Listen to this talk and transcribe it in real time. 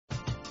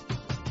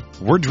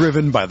We're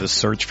driven by the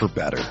search for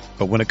better.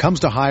 But when it comes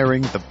to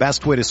hiring, the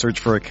best way to search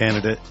for a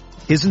candidate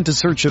isn't to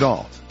search at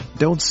all.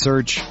 Don't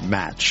search,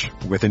 match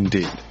with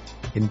Indeed.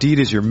 Indeed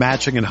is your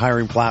matching and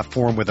hiring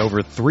platform with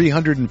over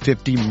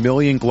 350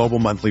 million global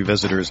monthly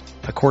visitors,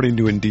 according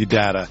to Indeed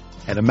data,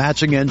 and a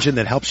matching engine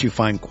that helps you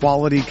find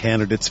quality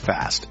candidates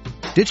fast.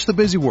 Ditch the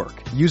busy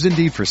work. Use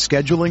Indeed for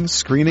scheduling,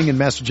 screening, and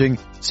messaging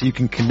so you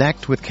can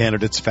connect with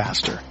candidates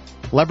faster.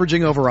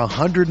 Leveraging over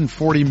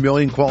 140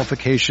 million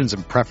qualifications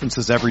and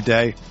preferences every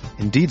day,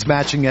 Indeed's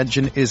matching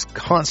engine is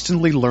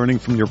constantly learning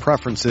from your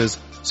preferences,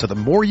 so the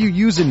more you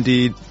use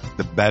Indeed,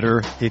 the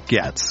better it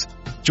gets.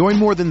 Join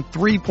more than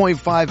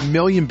 3.5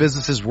 million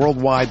businesses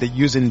worldwide that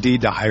use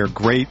Indeed to hire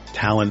great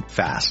talent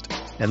fast.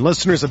 And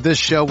listeners of this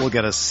show will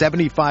get a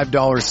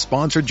 $75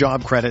 sponsored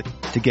job credit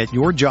to get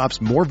your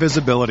jobs more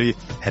visibility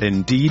at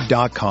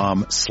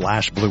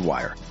Indeed.com/Blue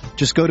Wire.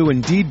 Just go to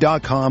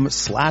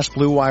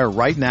Indeed.com/Blue Wire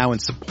right now and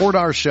support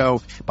our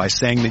show by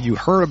saying that you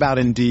heard about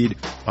Indeed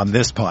on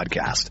this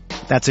podcast.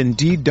 That's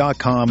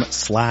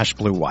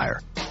Indeed.com/Blue Wire.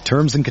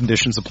 Terms and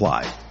conditions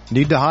apply.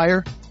 Need to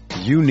hire?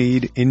 You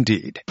need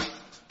Indeed.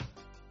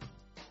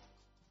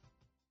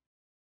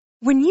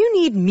 When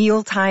you need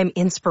mealtime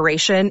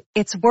inspiration,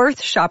 it's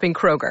worth shopping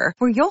Kroger,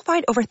 where you'll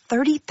find over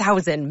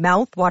 30,000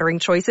 mouth-watering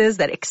choices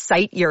that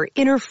excite your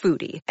inner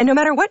foodie. And no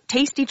matter what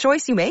tasty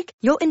choice you make,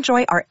 you'll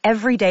enjoy our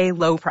everyday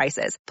low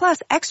prices,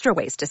 plus extra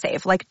ways to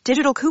save, like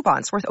digital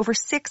coupons worth over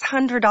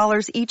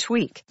 $600 each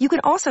week. You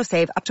can also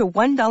save up to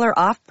 $1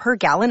 off per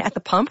gallon at the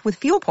pump with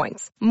fuel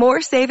points.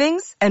 More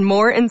savings and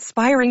more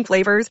inspiring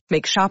flavors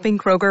make shopping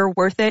Kroger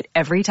worth it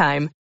every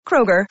time.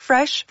 Kroger,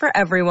 fresh for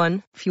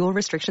everyone. Fuel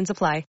restrictions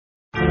apply.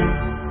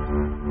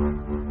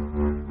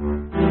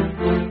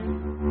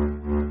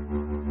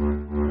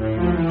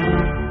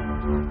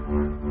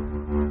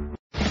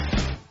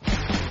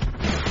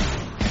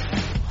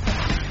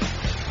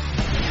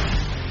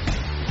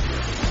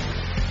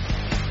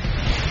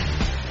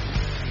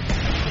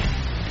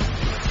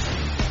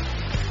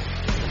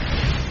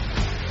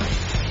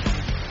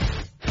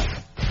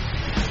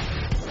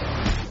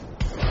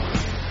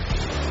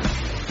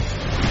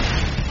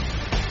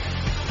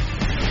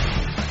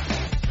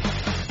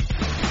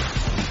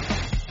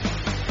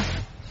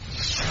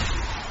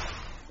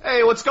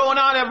 Hey, what's going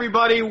on,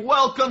 everybody?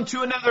 Welcome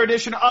to another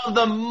edition of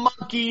the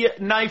Monkey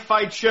Knife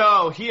Fight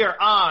Show here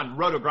on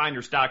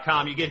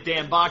RotoGrinders.com. You get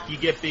Dan Bach, you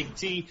get Big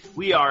T.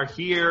 We are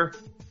here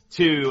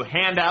to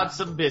hand out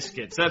some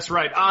biscuits. That's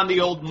right, on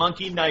the old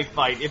Monkey Knife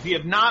Fight. If you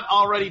have not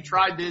already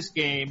tried this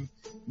game,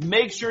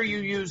 make sure you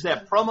use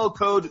that promo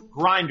code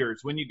GRINDERS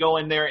when you go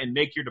in there and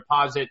make your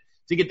deposit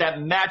to get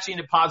that matching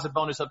deposit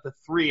bonus up to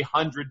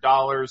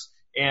 $300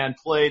 and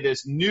play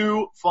this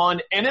new,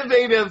 fun,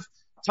 innovative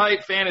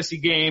type fantasy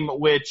game,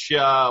 which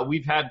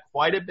we've had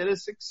quite a bit of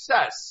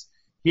success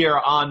here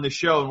on the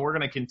show, and we're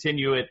going to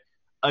continue it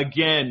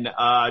again.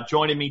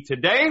 Joining me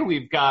today,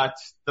 we've got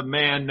the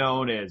man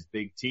known as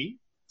Big T.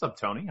 What's up,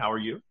 Tony? How are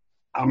you?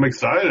 I'm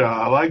excited.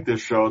 I like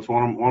this show. It's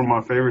one of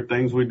my favorite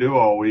things we do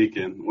all week.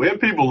 And we had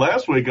people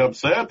last week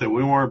upset that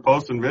we weren't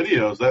posting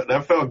videos.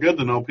 That felt good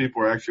to know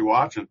people were actually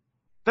watching.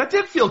 That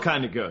did feel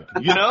kind of good,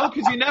 you know,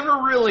 because you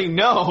never really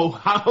know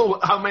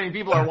how many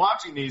people are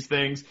watching these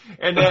things.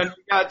 And then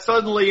we got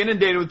suddenly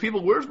inundated with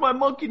people, where's my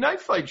Monkey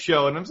Knife Fight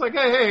show? And I was like,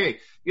 hey,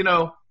 you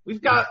know,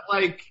 we've got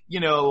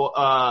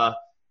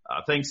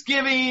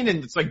Thanksgiving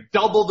and it's like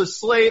double the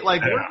slate.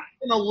 Like, we're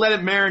going to let it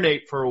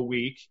marinate for a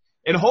week.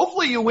 And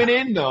hopefully you went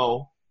in,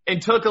 though,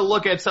 and took a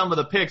look at some of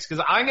the picks,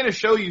 because I'm going to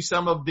show you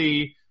some of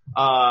the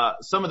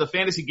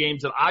fantasy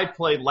games that I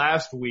played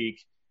last week.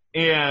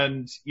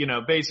 And, you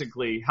know,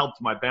 basically helped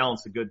my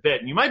balance a good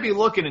bit. And you might be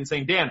looking and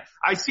saying, Dan,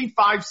 I see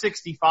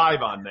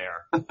 565 on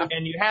there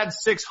and you had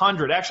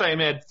 600. Actually,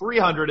 I had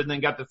 300 and then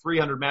got the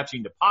 300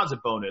 matching deposit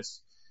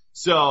bonus.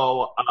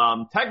 So,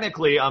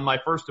 technically on my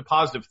first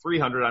deposit of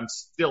 300, I'm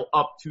still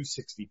up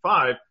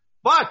 265.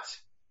 But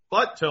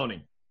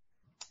Tony,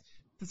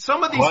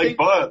 some of these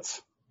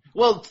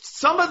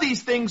some of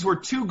these things were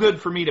too good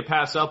for me to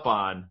pass up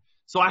on.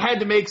 So I had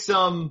to make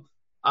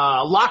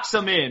lock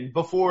some in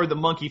before the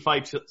Monkey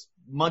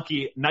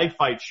Knife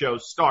Fight show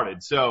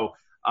started. So,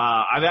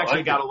 I've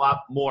actually got a lot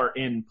more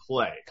in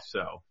play.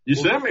 So you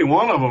sent me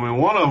one of them, and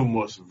one of them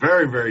was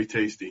very, very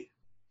tasty.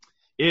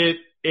 It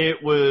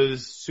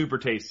was super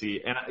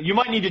tasty, and you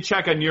might need to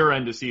check on your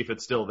end to see if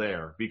it's still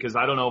there, because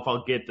I don't know if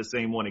I'll get the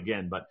same one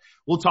again, but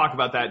we'll talk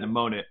about that in a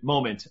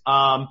moment.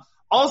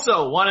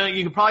 Also,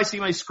 you can probably see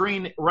my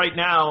screen right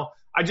now.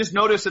 I just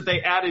noticed that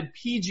they added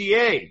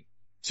PGA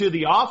to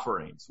the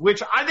offerings,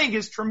 which I think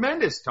is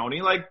tremendous,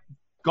 Tony. Like,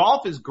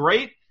 golf is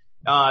great.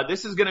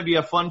 This is going to be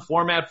a fun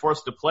format for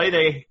us to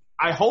play.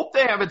 I hope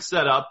they have it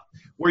set up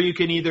where you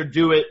can either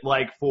do it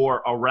like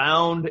for a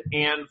round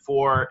and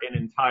for an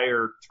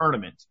entire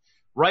tournament.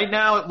 Right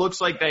now, it looks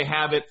like they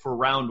have it for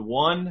round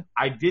one.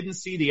 I didn't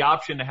see the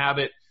option to have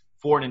it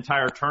for an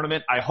entire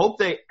tournament. I hope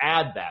they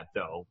add that,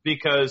 though,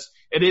 because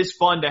it is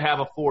fun to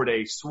have a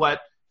 4-day sweat,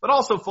 but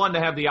also fun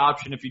to have the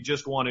option if you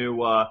just want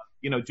to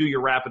do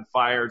your rapid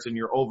fires and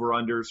your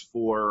over-unders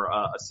for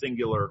a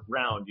singular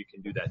round, you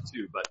can do that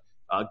too.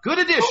 But good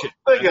addition.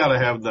 Well, they got to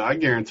have I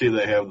guarantee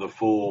they have the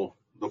full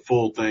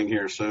thing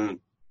here soon.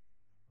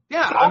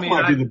 Yeah, golf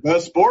might be the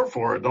best sport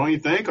for it, don't you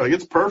think? Like,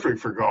 it's perfect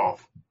for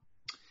golf.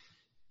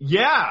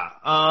 Yeah.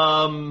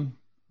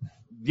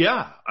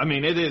 Yeah. I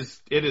mean, it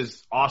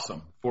is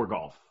awesome for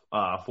golf,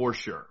 for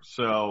sure.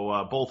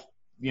 So, both,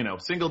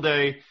 single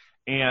day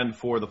and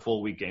for the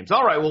full week games.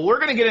 All right. Well, we're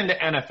going to get into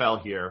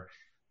NFL here,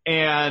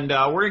 and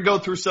we're going to go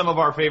through some of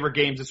our favorite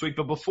games this week.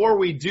 But before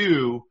we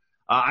do,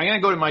 I'm going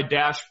to go to my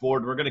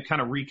dashboard. We're going to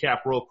kind of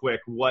recap real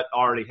quick what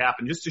already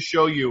happened just to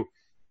show you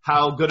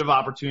how good of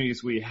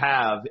opportunities we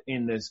have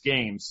in this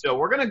game. So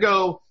we're going to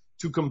go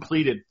to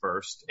completed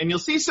first, and you'll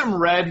see some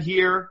red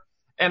here.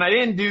 And I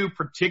didn't do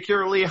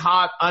particularly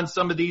hot on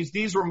some of these.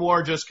 These were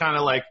more just kind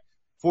of like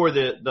for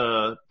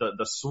the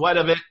sweat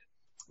of it.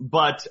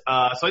 But, so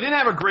I didn't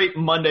have a great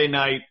Monday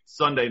night,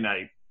 Sunday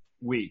night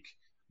week,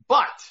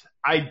 but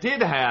I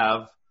did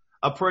have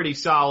a pretty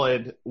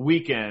solid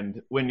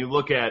weekend when you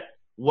look at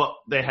what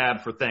they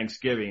had for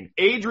Thanksgiving.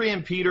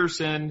 Adrian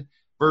Peterson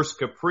versus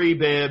Capri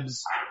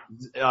Bibbs,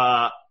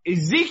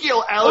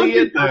 Ezekiel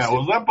Elliott.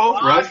 Was that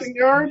both rushing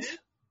yards?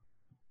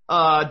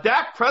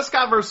 Dak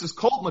Prescott versus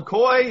Colt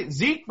McCoy,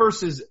 Zeke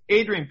versus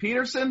Adrian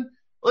Peterson.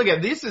 Look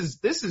at this is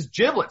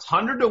giblets.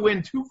 100 to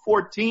win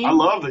 214. I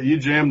love that you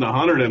jammed the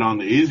 100 in on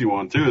the easy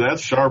one too. That's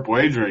sharp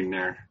wagering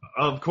there.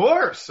 Of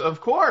course.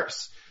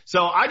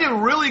 So I did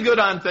really good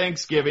on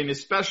Thanksgiving,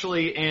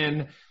 especially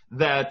in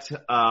that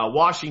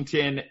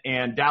Washington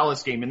and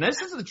Dallas game. And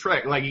this is the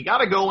trick. Like, you got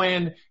to go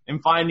in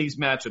and find these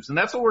matchups, and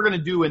that's what we're going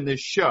to do in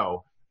this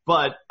show.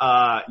 But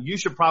you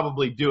should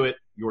probably do it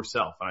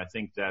yourself, and I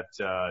think that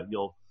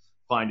you'll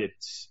find it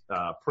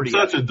pretty.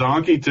 Such a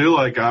donkey too.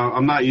 Like,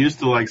 I'm not used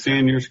to like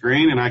seeing your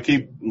screen, and I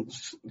keep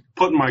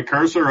putting my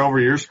cursor over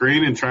your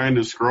screen and trying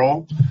to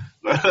scroll.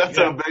 That's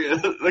how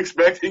big,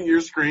 expecting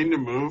your screen to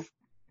move.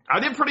 I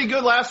did pretty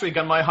good last week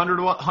on my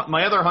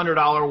my other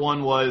 $100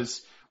 one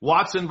was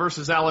Watson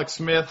versus Alex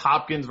Smith,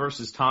 Hopkins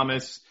versus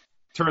Thomas.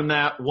 Turned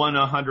that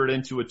 100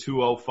 into a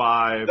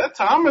 205. That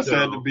Thomas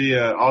had to be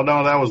oh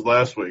no, that was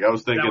last week. I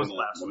was thinking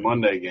the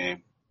Monday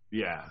game.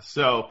 Yeah.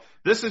 So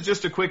this is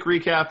just a quick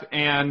recap,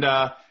 and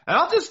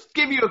I'll just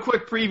give you a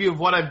quick preview of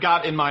what I've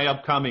got in my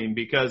upcoming,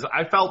 because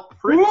I felt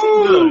pretty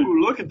good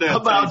look at that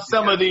about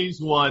some of these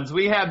ones.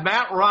 We had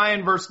Matt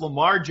Ryan versus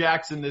Lamar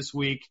Jackson this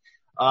week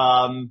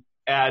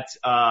at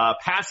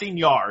passing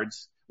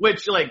yards,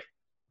 which, like,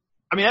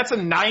 I mean, that's a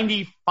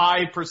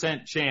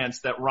 95%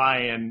 chance that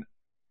Ryan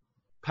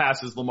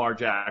passes Lamar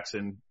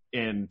Jackson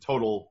in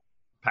total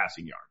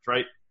passing yards,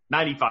 right?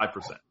 95%.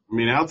 I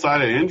mean,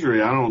 outside of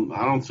injury, I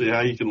don't see how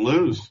you can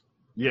lose.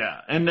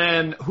 Yeah. And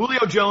then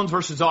Julio Jones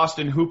versus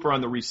Austin Hooper on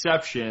the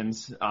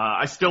receptions.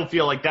 I still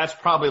feel like that's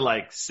probably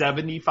like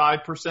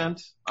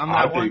 75% on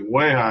that one. I think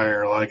way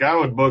higher. Like, I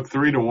would book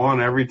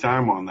 3-1 every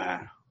time on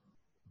that.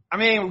 I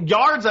mean,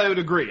 yards, I would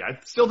agree. I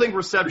still think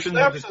receptions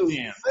are just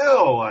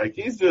still, like,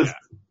 he's just,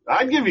 yeah.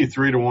 I'd give you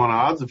 3-1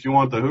 odds if you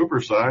want the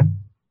Hooper side.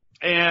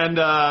 And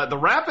the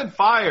rapid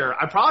fire,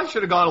 I probably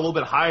should have gone a little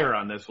bit higher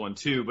on this one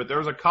too, but there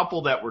was a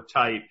couple that were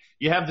tight.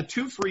 You have the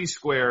 2 free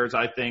squares,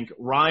 I think,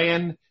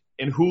 Ryan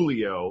and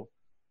Julio,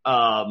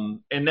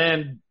 and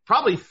then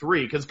probably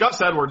 3, because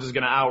Gus Edwards is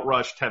going to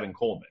outrush Tevin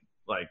Coleman.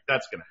 Like,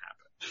 that's going to happen.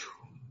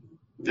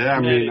 Yeah,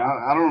 I mean,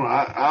 I don't know.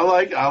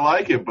 I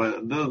like it,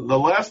 but the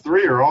last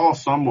 3 are all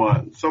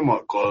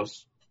somewhat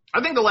close.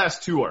 I think the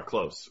last 2 are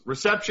close.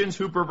 Receptions,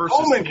 Hooper versus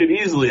Coleman could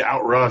easily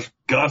outrush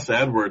Gus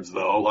Edwards,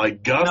 though.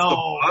 Like, Gus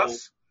the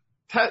bus.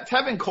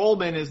 Tevin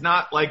Coleman is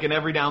not like an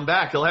every down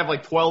back. He'll have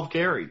like 12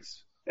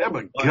 carries. Yeah,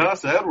 but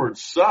Gus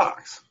Edwards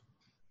sucks.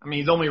 I mean,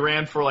 he's only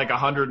ran for like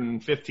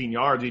 115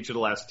 yards each of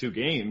the last 2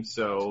 games,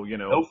 so,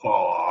 He'll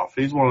fall off.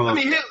 He's one of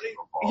those. I mean,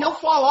 he'll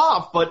fall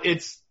off, but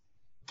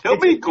He'll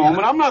beat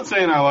Coleman. I'm not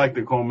saying I like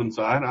the Coleman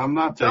side. I'm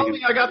not taking. Tell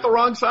me I got the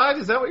wrong side?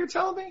 Is that what you're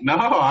telling me? No,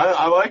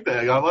 I like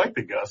that. I like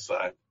the Gus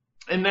side.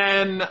 And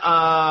then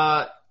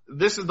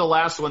this is the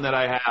last one that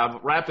I have.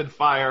 Rapid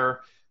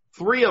fire,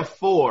 3 of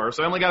 4.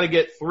 So I only got to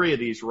get 3 of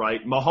these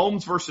right.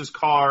 Mahomes versus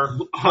Carr.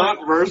 Hunt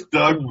versus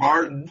Doug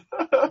Martin.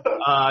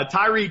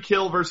 Tyreek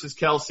Hill versus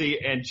Kelsey,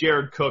 and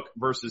Jared Cook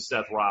versus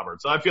Seth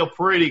Roberts. So I feel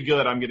pretty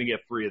good I'm going to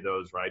get 3 of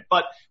those right.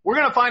 But we're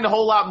going to find a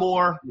whole lot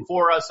more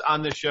for us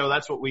on this show.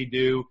 That's what we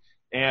do.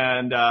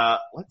 And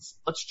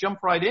let's jump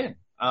right in.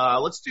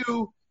 Let's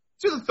do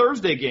the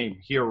Thursday game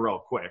here real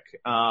quick.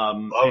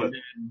 Love it.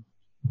 Then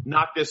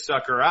knock this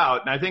sucker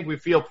out. And I think we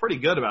feel pretty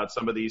good about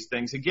some of these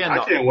things. Again,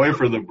 I can't wait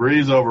for the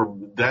breeze over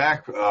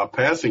Dak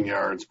passing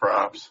yards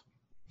props.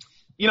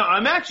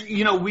 I'm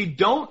actually, we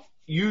don't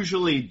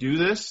usually do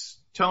this,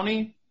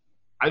 Tony.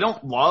 I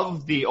don't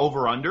love the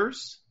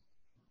over-unders.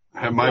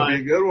 That might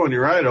be a good one.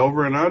 You're right,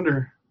 over and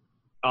under.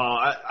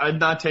 I'm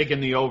not taking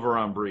the over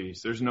on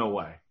Breeze. There's no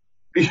way.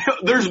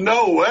 There's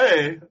no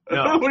way.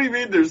 No. What do you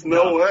mean there's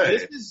no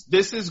way?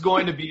 This is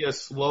going to be a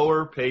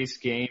slower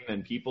paced game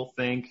than people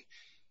think.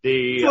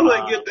 Until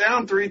they get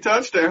down 3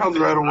 touchdowns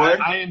right away.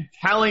 I am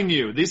telling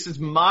you, this is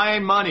my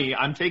money.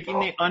 I'm taking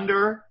the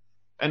under,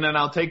 and then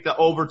I'll take the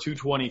over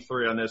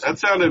 223 on this. That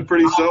sounded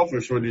pretty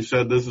selfish when you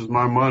said this is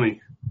my money.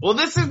 Well,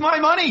 this is my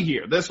money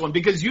here, this one,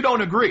 because you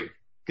don't agree.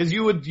 Because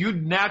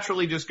you'd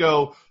naturally just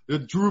go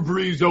Drew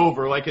Brees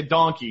over like a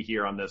donkey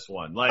here on this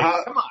one. Like,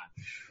 come on.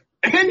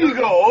 And you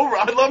go over.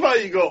 I love how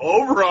you go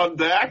over on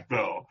Dak,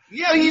 though.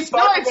 Yeah, he's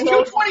not. It's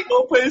 220.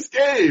 Slow-paced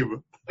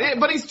game. Yeah,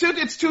 but it's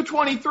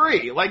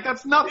 223. Like,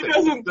 that's nothing. He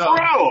doesn't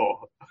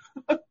throw.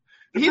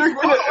 If you're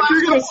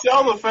going to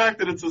sell the fact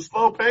that it's a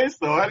slow pace,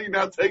 though, how do you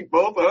not take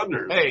both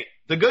unders? Hey,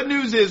 the good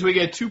news is we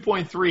get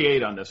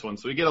 2.38 on this one,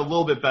 so we get a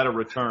little bit better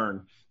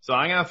return. So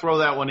I'm going to throw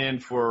that one in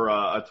for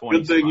a 20.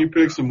 Good thing you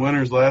picked some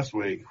winners last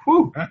week.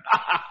 Whew.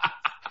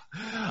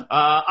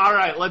 All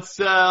right, let's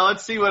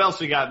see what else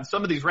we got. And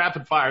some of these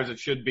rapid fires, it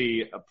should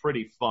be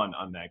pretty fun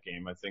on that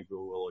game. I think we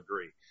will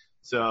agree.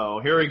 So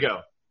here we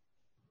go.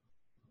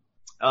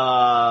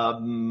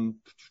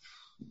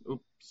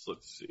 Oops,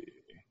 let's see.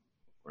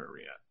 Where are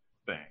we at?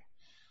 Bang.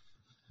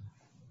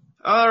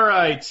 All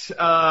right,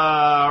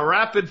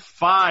 rapid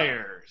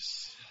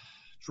fires.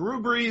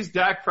 Drew Brees,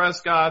 Dak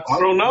Prescott. I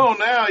don't know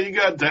now. You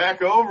got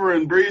Dak over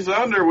and Brees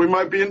under. We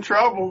might be in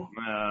trouble.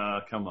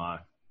 Come on.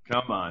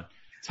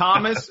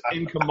 Thomas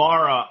and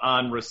Kamara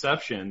on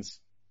receptions.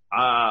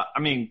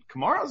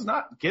 Kamara's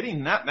not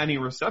getting that many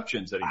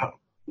receptions anymore.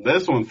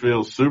 This one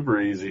feels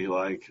super easy.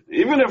 Like,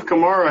 even if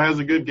Kamara has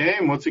a good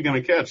game, what's he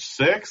going to catch?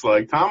 6?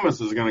 Like,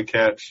 Thomas is going to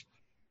catch.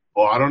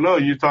 Well, I don't know.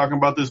 You're talking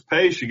about this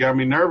pace. You got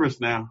me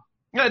nervous now.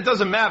 Yeah, it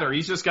doesn't matter.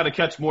 He's just got to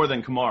catch more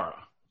than Kamara.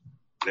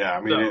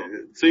 Yeah,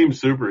 it seems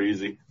super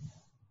easy.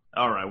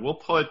 All right, we'll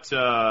put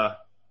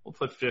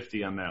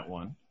 50 on that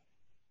one.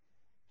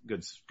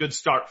 Good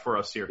start for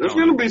us here. There's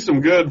going to be some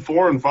good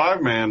 4 and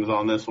 5 mans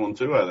on this one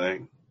too, I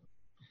think.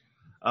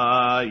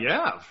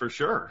 Yeah, for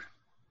sure.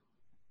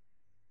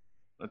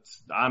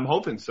 I'm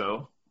hoping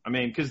so.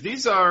 Because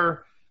these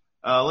are.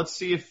 Let's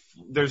see if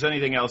there's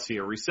anything else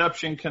here.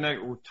 Reception,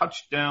 connect,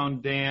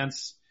 touchdown,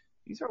 dance.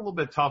 These are a little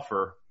bit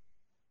tougher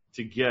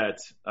to get.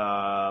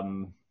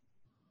 How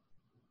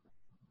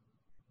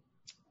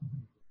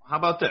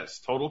about this?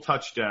 Total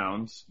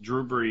touchdowns,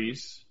 Drew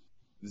Brees,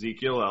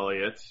 Ezekiel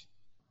Elliott,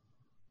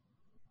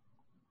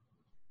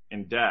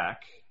 and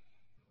Dak.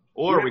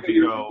 Or we could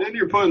go. Then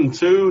you're putting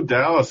 2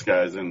 Dallas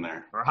guys in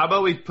there. Or how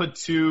about we put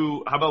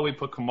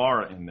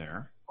Kamara in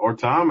there? Or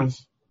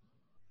Thomas.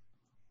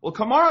 Well,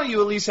 Kamara,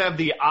 you at least have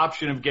the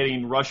option of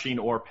getting rushing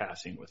or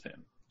passing with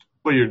him.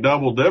 Well, you're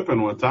double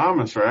dipping with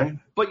Thomas, right?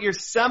 But you're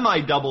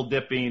semi-double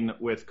dipping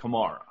with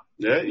Kamara.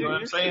 Yeah, you know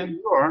what I'm saying?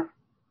 You are.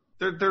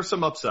 There's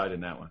some upside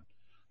in that one.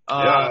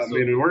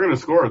 We're going to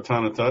score a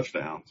ton of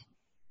touchdowns.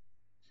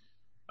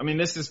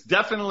 This is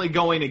definitely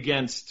going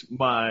against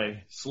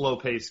my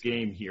slow-paced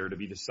game here to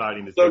be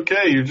deciding to. It's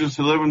okay. You're just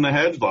living the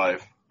hedge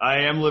life.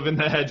 I am living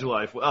the hedge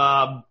life. What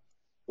are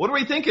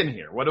we thinking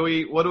here? What do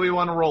we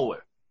want to roll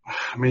with?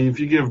 If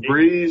you give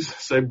Brees,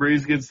 say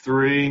Brees gets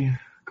 3,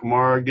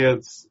 Kamara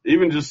gets,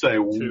 even just say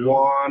 2.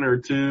 1 or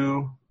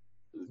 2.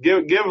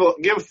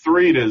 Give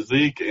 3 to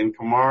Zeke and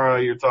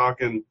Kamara. You're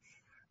talking.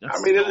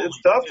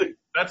 It's tough to.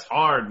 That's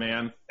hard,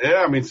 man.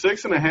 Yeah,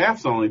 6.5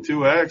 is only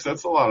 2x.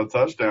 That's a lot of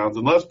touchdowns.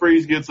 Unless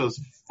Brees gets us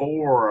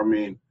 4,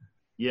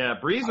 Yeah,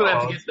 Brees would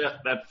have to get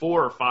that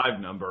 4 or 5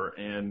 number,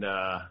 and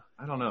I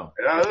don't know.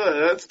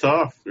 Yeah, that's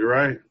tough. You're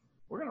right.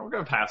 We're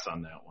gonna pass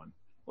on that one.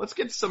 Let's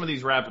get to some of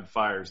these rapid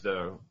fires,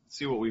 though.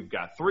 See what we've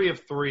got. 3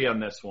 of 3 on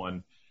this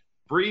one.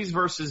 Brees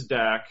versus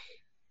Dak,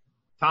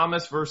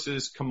 Thomas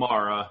versus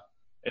Kamara,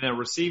 and then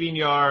receiving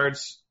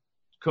yards,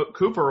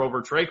 Cooper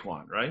over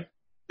Traquan, right?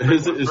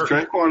 Is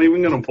Traquan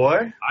even going to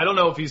play? I don't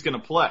know if he's going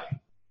to play.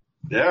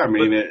 Yeah,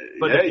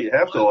 you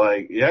have to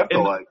like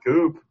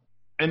Coop.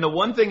 And the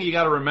one thing you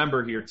got to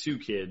remember here, too,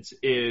 kids,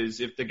 is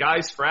if the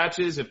guy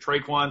scratches, if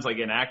Traquan's like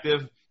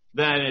inactive,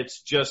 then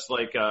it's just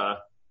like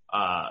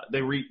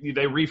they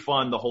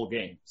refund the whole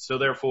game. So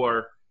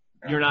therefore,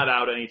 you're not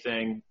out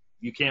anything.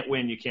 You can't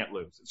win, you can't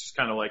lose. It's just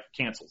kind of like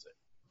cancels it.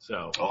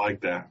 So I like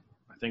that.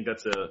 I think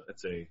that's a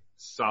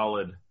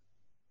solid.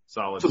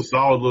 It's a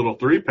solid little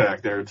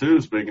 3-pack there too.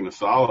 Speaking of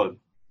solid.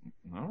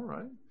 All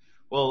right.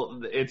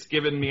 Well, it's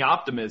given me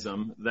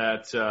optimism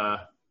that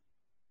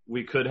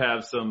we could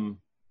have some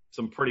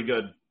pretty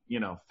good,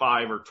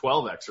 5 or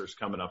 12 Xers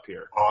coming up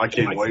here. Oh, I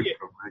can't wait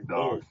for big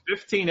dogs.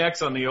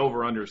 15X on the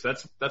over-unders.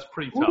 That's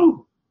pretty tough.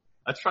 Ooh.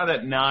 Let's try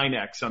that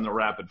 9X on the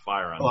rapid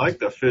fire. I like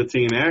the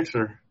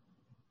 15Xer.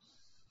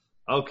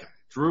 Okay.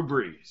 Drew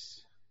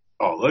Brees.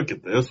 Oh, look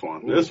at this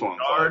one. This one's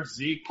yards,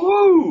 Zeke.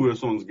 Woo,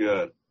 this one's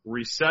good.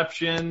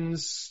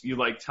 Receptions, you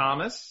like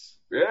Thomas?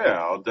 Yeah,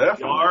 I'll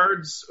definitely.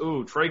 Yards,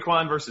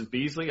 Traquan versus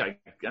Beasley. I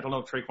don't know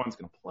if Traquan's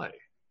going to play.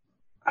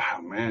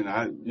 Oh,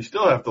 man, you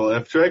still have to,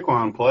 if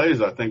Traquan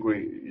plays, I think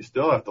you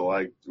still have to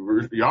like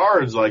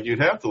yards, like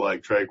you'd have to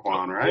like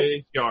Traquan, right?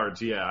 Big yards,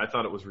 yeah. I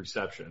thought it was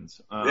receptions.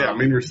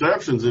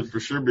 Receptions, it'd for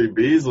sure be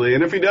Beasley.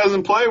 And if he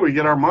doesn't play, we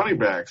get our money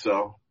back,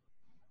 so.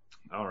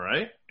 All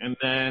right. And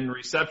then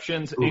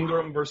receptions,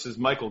 Ingram versus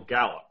Michael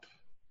Gallup.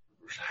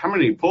 how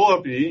many pull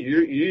up? You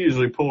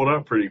usually pull it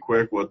up pretty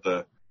quick with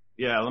the.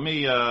 Yeah, let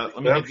me get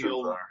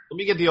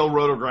the old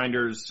Roto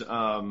Grinders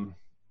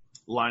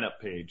lineup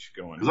page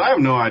going. Because I have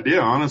no idea,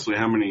 honestly,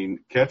 how many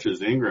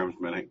catches Ingram's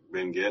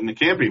been getting. It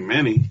can't be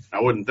many,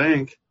 I wouldn't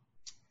think.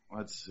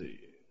 Let's see.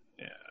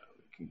 Yeah,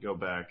 we can go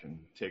back and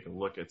take a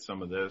look at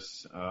some of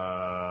this.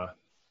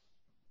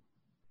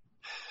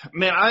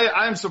 Man,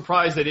 I'm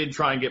surprised they didn't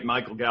try and get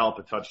Michael Gallup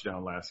a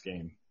touchdown last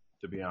game,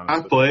 to be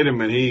honest. I played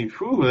him, and they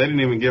didn't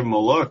even give him a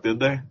look, did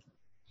they?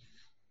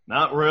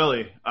 Not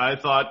really. I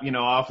thought,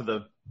 off of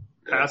the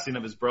passing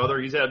of his brother,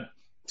 he's had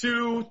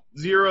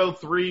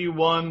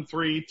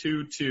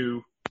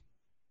 2-0-3-1-3-2-2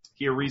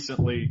 here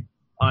recently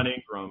on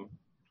Ingram.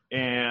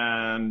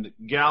 And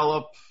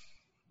Gallup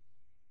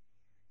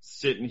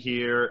sitting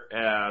here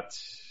at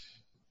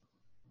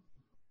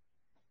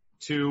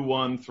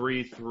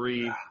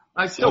 2-1-3-3.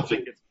 I still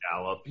think it's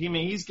Gallup.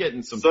 He's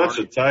getting some. Such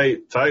a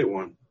tight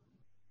one.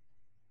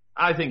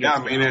 I think.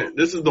 Yeah,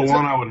 this is the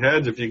one I would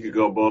hedge if you could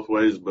go both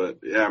ways.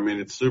 But yeah,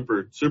 it's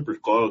super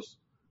close.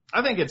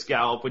 I think it's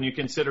Gallup when you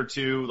consider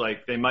too,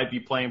 like they might be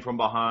playing from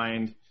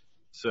behind.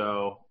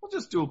 So we'll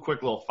just do a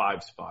quick little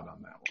 5 spot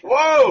on that one.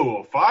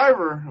 Whoa, a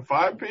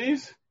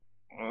 5-piece?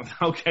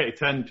 Okay,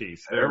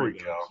 10-piece. There we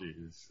go.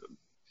 Jeez.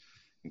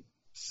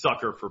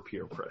 Sucker for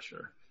peer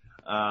pressure.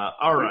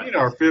 All right. We need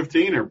our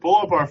 15er. Pull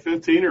up our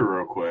 15er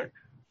real quick.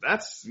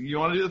 You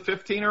want to do the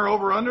 15er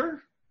over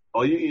under?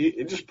 Oh,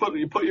 you just put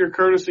your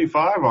courtesy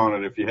 5 on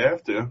it if you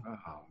have to.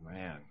 Oh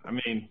man,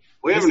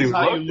 we haven't even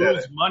looked at it. You looked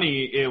lose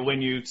money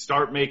when you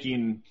start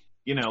making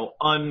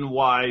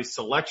unwise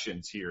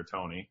selections here,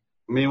 Tony.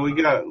 We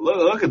got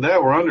look at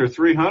that. We're under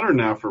 300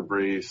 now for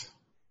Breeze.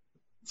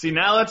 See,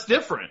 now that's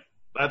different.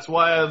 That's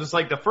why I was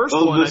like the first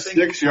one. The I think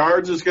 6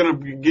 yards is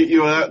going to get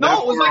you that.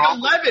 No, it was like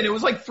 11. It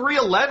was like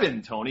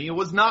 311, Tony. It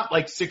was not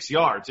like 6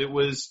 yards. It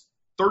was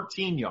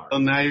 13 yards. So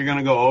now you're going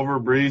to go over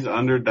Breeze,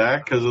 under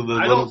Dak because of the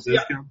little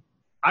discount? Yeah,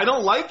 I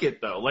don't like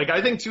it, though. Like,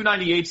 I think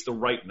 298 is the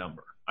right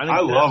number.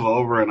 I love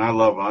over and I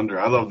love under.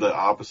 I love the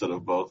opposite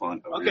of both.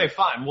 Okay,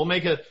 fine. We'll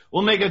make a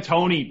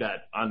Tony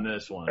bet on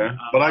this one. Okay.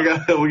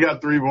 But we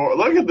got 3 more.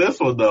 Look at this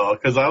one, though,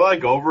 because I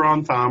like over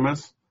on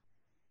Thomas.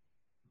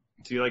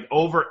 So you like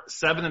over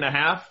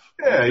 7.5?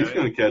 Yeah, he's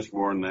going to catch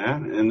more than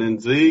that. And then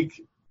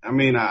Zeke,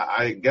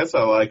 I guess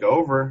I like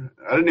over.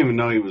 I didn't even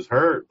know he was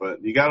hurt,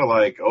 but you got to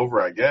like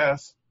over, I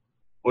guess.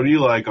 What do you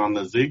like on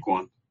the Zeke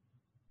one?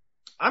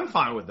 I'm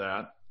fine with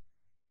that.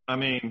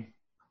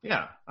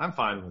 Yeah, I'm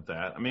fine with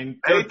that. I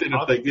hate that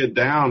if they get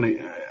down,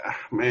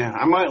 man,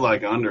 I might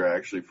like under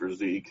actually for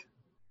Zeke.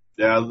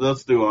 Yeah,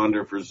 let's do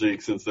under for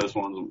Zeke since this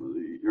one's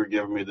you're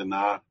giving me the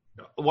nod.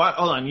 What?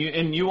 Hold on.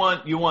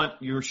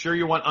 You're sure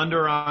you want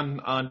under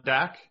on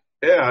Dak?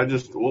 Yeah,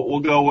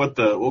 we'll go with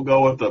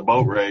the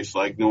boat race.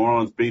 Like New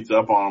Orleans beats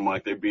up on them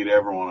like they beat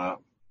everyone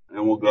up,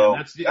 and we'll go.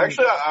 Yeah,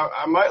 actually,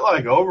 I might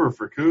like over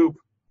for Coop.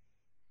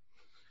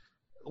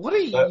 What are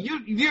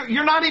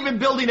you're not even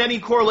building any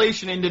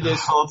correlation into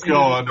this. Let's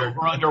go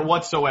under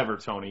whatsoever,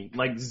 Tony.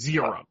 Like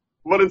 0.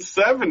 But it's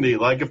 70.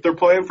 Like if they're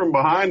playing from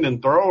behind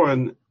and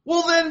throwing.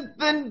 Well, then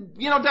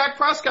Dak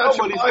Prescott.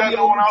 No, but he's got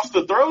no one else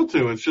to throw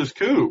to. It's just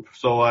Coop.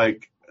 So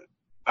like,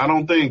 I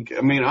don't think.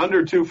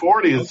 Under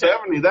 240 and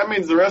 70. That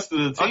means the rest of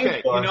the team.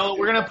 Okay,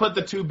 we're gonna put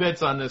the 2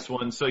 bits on this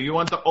one. So you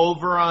want the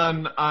over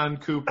on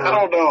Cooper? I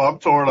don't know. I'm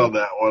torn on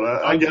that one.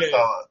 I guess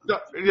I'll. No.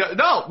 Do the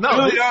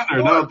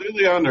under. No, do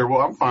the under.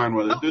 Well, I'm fine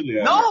with it. Do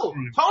the under. No,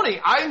 Tony,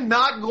 I'm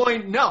not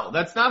going. No,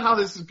 that's not how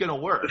this is gonna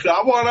work.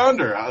 I want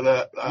under.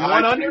 You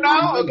want under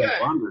now? Okay.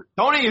 Under.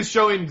 Tony is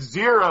showing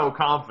 0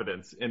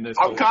 confidence in this.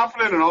 I'm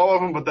confident in all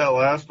of them, but that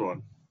last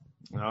one.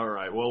 All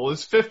right. Well,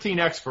 it's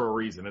 15x for a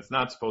reason. It's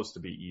not supposed to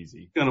be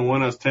easy. It's going to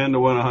win us 10 to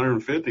win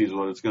 150 is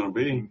what it's going to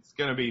be. It's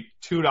going to be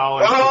 $2.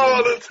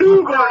 Oh, the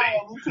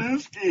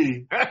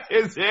 $2. That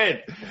is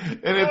it.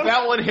 And if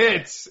that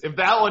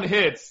one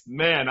hits,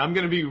 man, I'm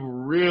going to be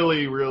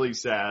really, really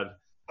sad.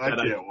 I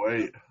can't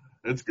wait.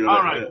 It's good.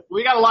 All right.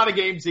 We got a lot of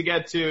games to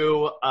get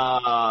to.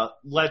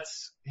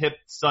 Let's hit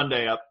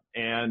Sunday up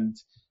and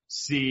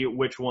see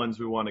which ones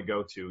we want to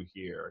go to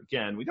here.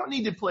 Again, we don't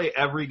need to play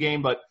every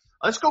game, but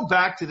let's go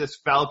back to this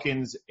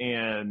Falcons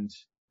and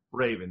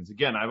Ravens.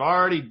 Again, I've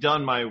already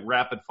done my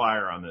rapid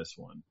fire on this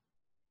one.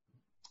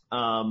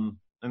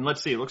 And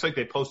let's see. It looks like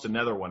they post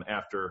another one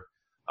after.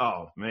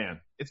 Oh, man.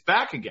 It's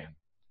back again.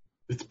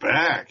 It's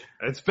back.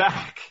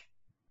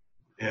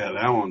 Yeah,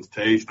 that one's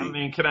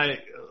tasty.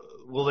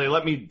 Will they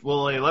let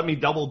me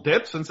double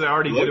dip since they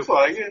already did it? Looks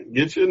like it.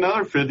 Get you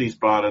another 50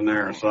 spot in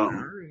there or something.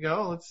 There we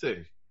go. Let's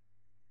see.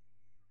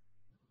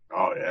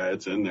 Oh, yeah,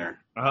 it's in there.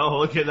 Oh,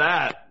 look at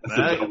that. That's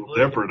a double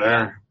dipper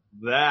there.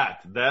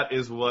 That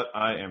is what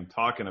I am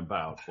talking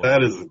about.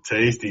 That is a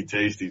tasty,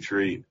 tasty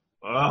treat.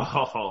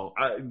 Oh,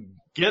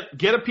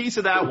 get a piece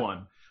of that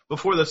one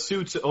before the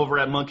suits over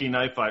at Monkey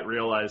Knife Fight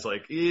realize,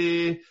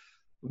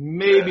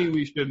 maybe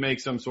we should make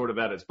some sort of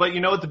edits. But you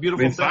know what the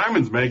beautiful thing?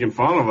 Simon's making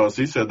fun of us.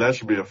 He said that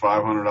should be a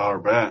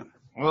 $500 bet.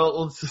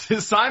 Well,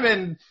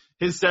 Simon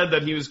has said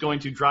that he was going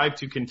to drive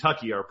to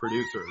Kentucky, our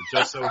producer,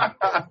 just so he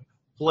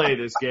play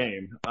this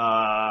game.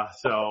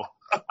 So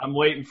I'm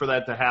waiting for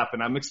that to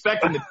happen. I'm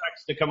expecting the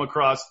text to come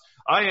across.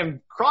 I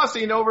am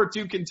crossing over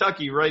to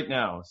Kentucky right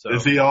now. So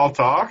is he all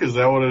talk? Is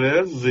that what it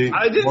is? Is he?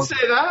 I didn't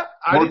say that.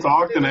 More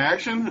talk than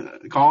action?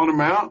 Calling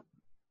him out?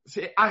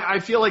 See, I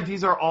feel like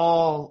these are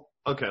all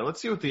okay.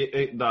 Let's see what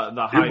the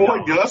high. Your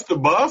boy Gus the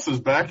Bus is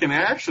back in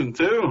action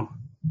too.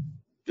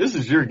 This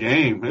is your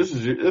game.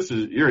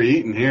 You're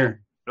eating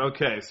here.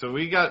 Okay, so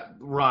we got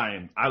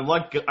Ryan. I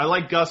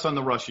like Gus on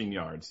the rushing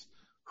yards,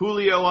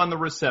 Julio on the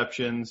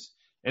receptions,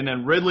 and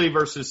then Ridley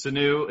versus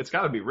Sanu. It's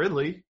got to be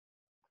Ridley.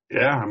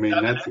 Yeah, I mean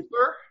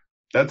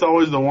that's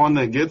always the one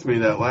that gets me,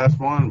 that last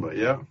one. But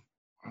yeah.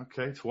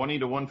 Okay, 20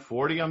 to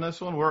 140 on this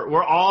one.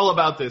 We're all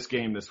about this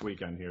game this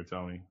weekend here,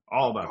 Tony.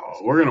 All about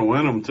this. We're gonna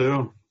win them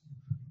too.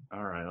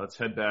 All right, let's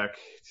head back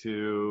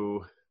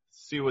to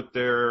see if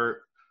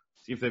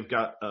they've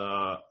got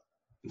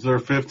Is there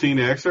a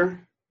 15Xer?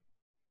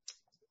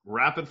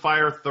 Rapid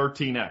Fire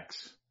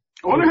 13X.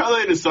 I wonder how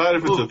they decide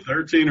if it's a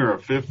 13 or a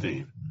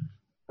 15.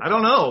 I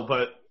don't know,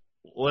 but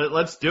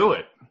let's do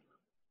it.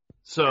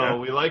 So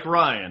We like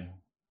Ryan.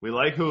 We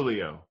like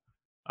Julio.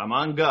 I'm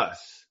on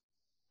Gus.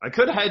 I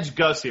could hedge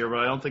Gus here, but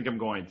I don't think I'm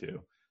going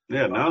to.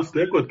 Yeah, now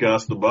stick with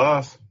Gus the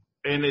Boss.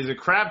 And is it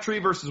Crabtree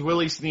versus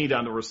Willie Snead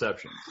on the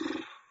receptions?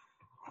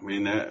 I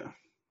mean,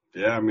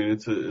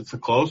 it's a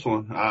close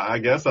one. I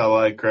guess I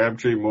like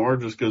Crabtree more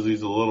just because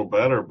he's a little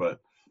better, but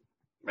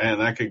man,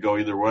 that could go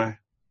either way.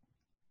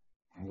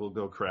 We'll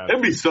go Crabtree.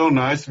 It'd be so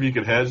nice if you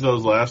could hedge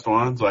those last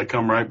ones, like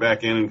come right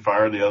back in and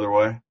fire the other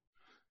way.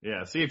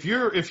 Yeah. See, if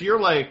you're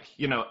like,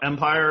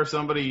 Empire or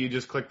somebody, you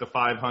just click the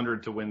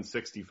 500 to win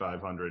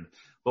 6,500.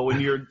 But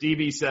when you're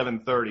DB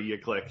 730, you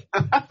click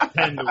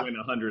 10 to win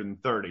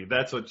 130.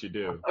 That's what you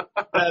do.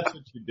 That's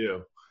what you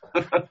do.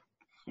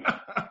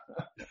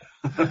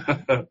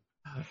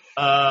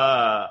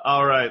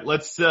 All right.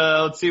 Let's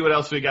see what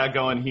else we got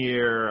going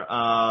here.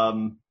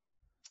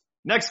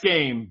 Next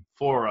game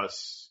for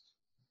us.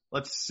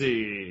 Let's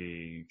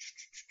see.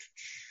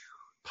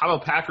 How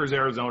about Packers,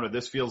 Arizona?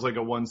 This feels like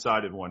a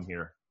one-sided one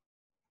here.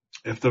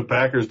 If the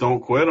Packers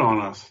don't quit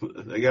on us,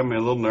 they got me a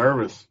little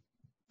nervous.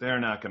 They're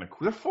not going to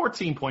quit. They're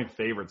 14-point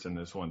favorites in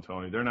this one,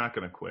 Tony. They're not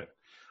going to quit.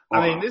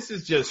 I mean, this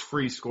is just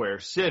free square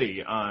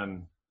city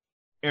on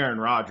Aaron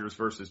Rodgers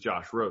versus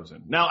Josh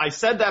Rosen. Now, I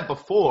said that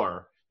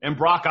before, and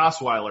Brock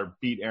Osweiler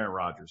beat Aaron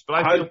Rodgers.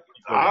 But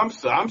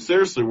I'm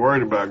seriously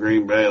worried about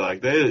Green Bay.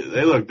 Like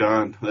they look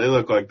done. They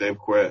look like they've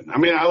quit. I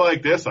mean, I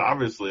like this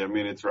obviously. I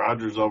mean, it's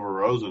Rodgers over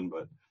Rosen,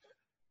 but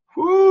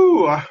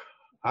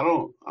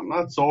I'm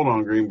not sold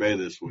on Green Bay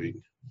this week.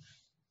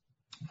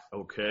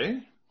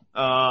 Okay.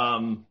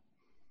 And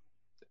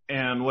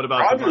what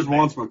about Rodgers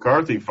wants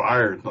McCarthy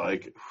fired?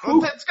 Like,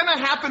 that's going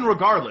to happen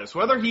regardless.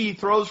 Whether he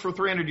throws for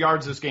 300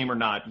 yards this game or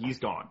not, he's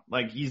gone.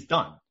 Like, he's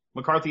done.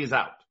 McCarthy is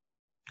out.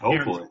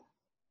 Hopefully.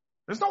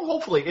 There's no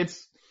hopefully.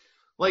 It's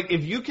like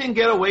if you can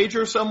get a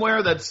wager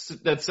somewhere that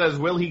says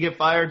will he get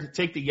fired,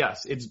 take the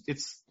yes.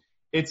 It's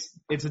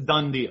a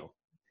done deal.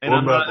 And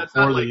what about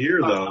before the year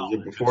though? Is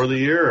it before the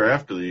year or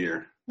after the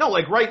year? No,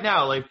 like right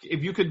now, like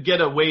if you could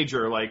get a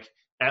wager like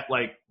at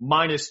like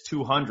minus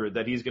 200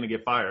 that he's going to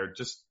get fired,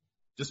 just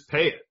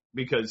pay it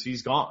because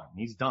he's gone.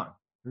 He's done.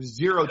 There's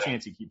zero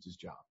chance he keeps his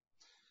job.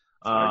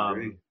 I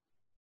agree.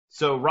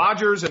 So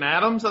Rodgers and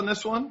Adams on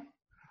this one,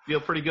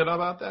 feel pretty good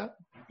about that?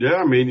 Yeah,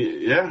 I mean,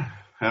 yeah,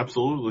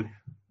 absolutely.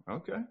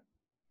 Okay.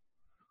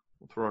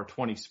 We'll throw our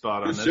 20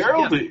 spot on this.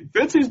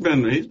 Fitz, he's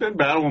been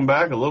battling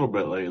back a little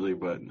bit lately,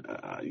 but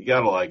you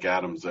gotta like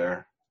Adams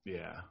there.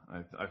 Yeah,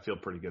 I feel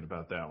pretty good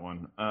about that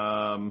one.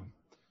 All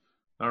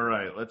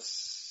right, let's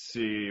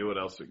see what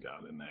else we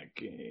got in that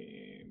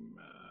game.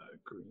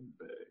 Green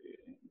Bay.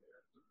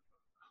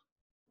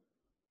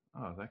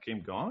 Oh, that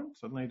game gone?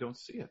 Suddenly I don't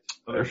see it.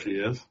 Oh, there she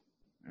is.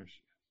 There she is.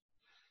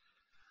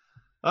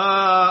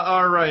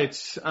 All right.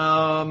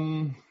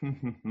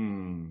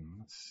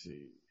 Let's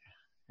see.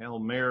 Hail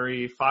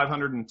Mary,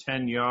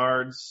 510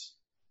 yards.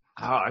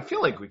 I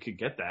feel like we could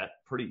get that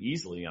pretty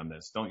easily on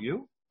this, don't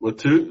you? We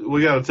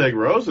got to take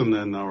Rosen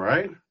then, though,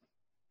 right?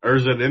 Or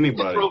is it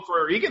anybody?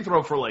 He can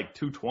throw for like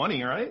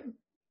 220, right?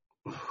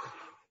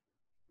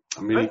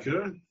 I mean, right? He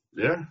could.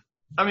 Yeah.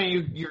 I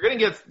mean, you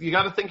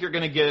got to think you're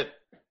going to get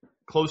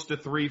close to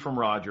 3 from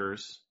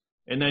Rodgers,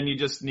 and then you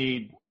just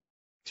need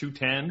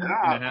 210.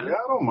 Yeah, I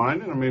don't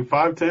mind it. I mean,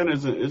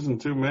 510 isn't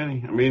too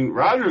many. I mean,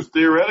 Rodgers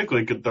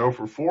theoretically could throw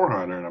for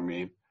 400. I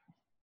mean.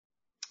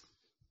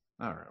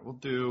 All right,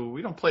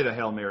 we don't play the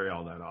Hail Mary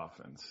all that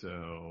often,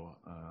 so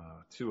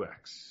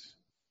 2X.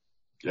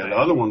 Yeah, the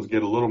other ones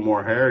get a little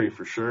more hairy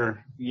for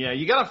sure. Yeah,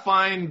 you got to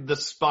find the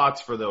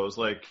spots for those.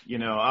 Like,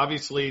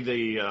 obviously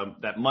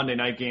that Monday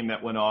night game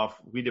that went off,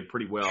 we did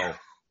pretty well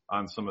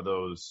on some of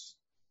those.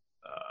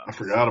 I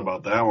forgot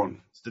about that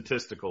one.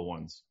 Statistical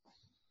ones.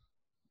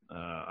 All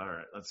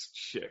right, let's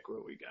check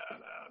what we got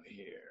out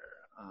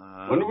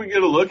here. When do we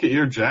get a look at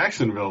your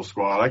Jacksonville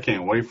squad? I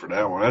can't wait for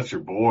that one. That's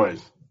your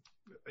boys.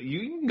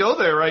 You can go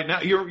there right now.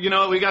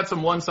 We got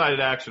some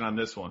one-sided action on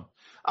this one.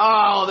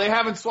 Oh, they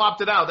haven't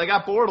swapped it out. They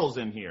got Bortles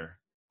in here.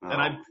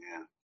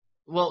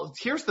 Well,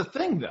 here's the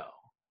thing, though.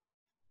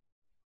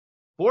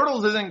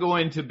 Bortles isn't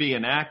going to be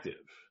inactive.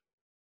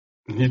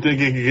 You think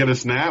he could get a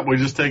snap? We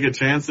just take a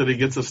chance that he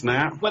gets a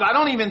snap? But I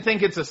don't even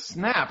think it's a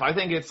snap. I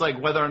think it's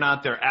like whether or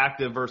not they're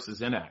active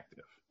versus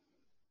inactive.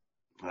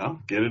 Well,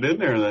 get it in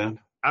there then.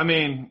 I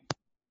mean,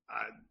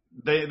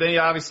 they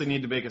obviously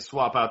need to make a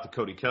swap out to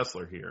Cody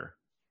Kessler here.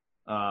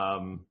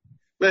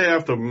 They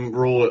have to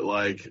rule it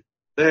like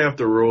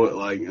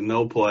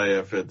no play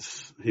if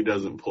he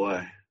doesn't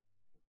play.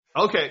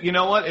 Okay, you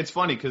know what? It's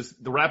funny because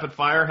the rapid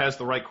fire has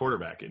the right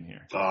quarterback in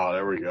here. Oh,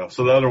 there we go.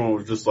 So the other one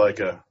was just like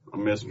a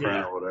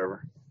misprint or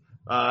whatever.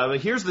 But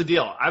here's the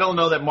deal. I don't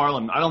think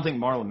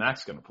Marlon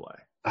Mack's going to play.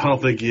 I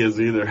don't think he is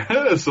either.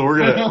 So we're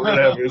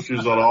gonna have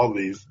issues on all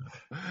these.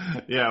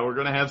 Yeah, we're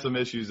gonna have some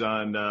issues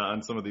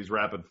on some of these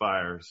rapid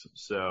fires.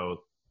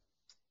 So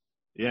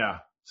yeah.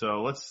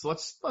 So let's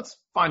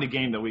find a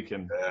game that we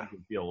can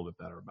feel a little bit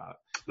better about.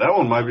 That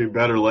one might be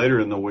better later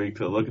in the week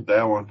to look at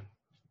that one.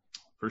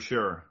 For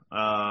sure.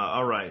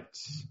 All right.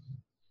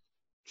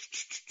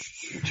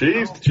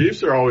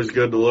 Chiefs are always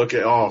good to look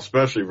at. Oh,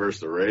 especially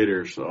versus the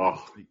Raiders.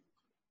 Oh.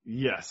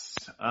 Yes.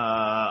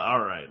 All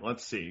right.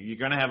 Let's see. You're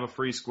going to have a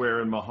free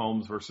square in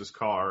Mahomes versus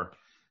Carr.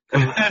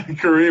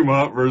 Kareem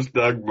Hunt versus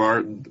Doug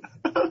Martin.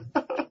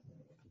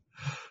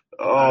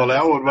 Oh,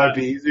 that one might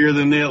be easier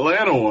than the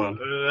Atlanta one.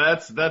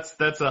 That's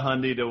a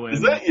hundy to win.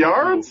 Is that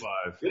yards?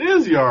 It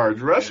is yards.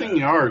 Rushing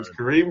yards.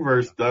 Kareem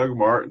versus Doug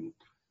Martin.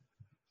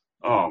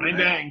 Oh, man.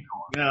 Dang.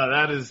 Yeah,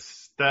 that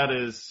is.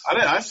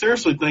 I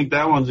seriously think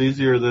that one's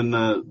easier than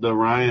the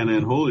Ryan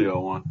and Julio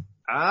one.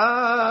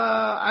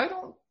 I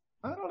don't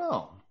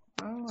know.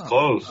 It's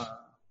close.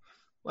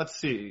 Let's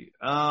see.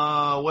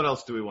 What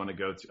else do we want to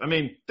go to? I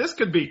mean, we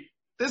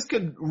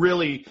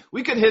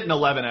could hit an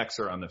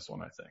 11Xer on this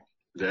one, I think.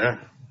 Yeah.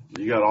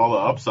 You got all the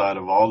upside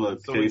of all the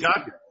so cases.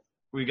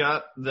 We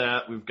got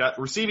that. We've got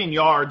receiving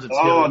yards.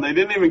 And they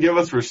didn't even give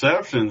us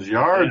receptions.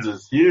 Yards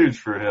is huge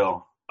for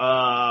Hill.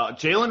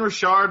 Jalen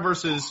Richard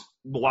versus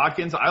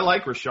Watkins. I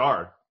like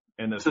Richard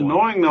in this. It's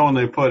annoying though when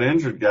they put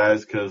injured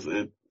guys because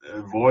it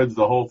avoids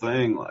the whole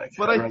thing.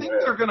 But I think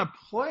they're going to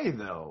play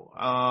though.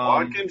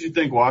 Watkins, you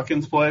think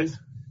Watkins plays?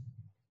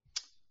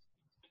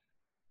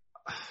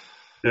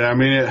 Yeah, I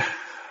mean,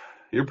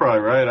 you're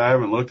probably right. I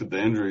haven't looked at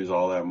the injuries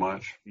all that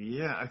much.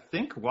 Yeah, I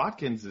think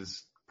Watkins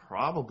is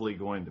probably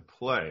going to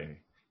play.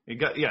 He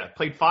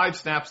played 5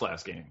 snaps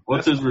last game.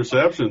 What's his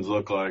receptions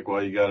look like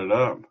while you got it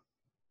up?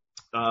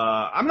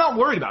 I'm not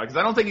worried about it because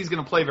I don't think he's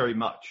going to play very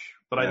much,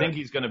 but I think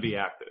he's going to be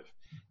active.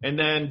 And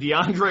then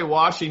DeAndre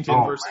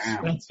Washington versus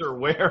Spencer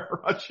Ware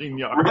rushing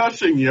yards.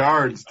 Rushing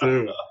yards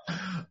too.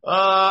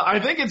 I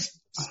think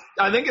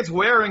it's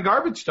Ware in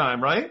garbage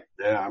time, right?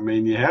 Yeah, I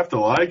mean you have to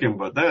like him,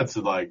 but that's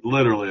like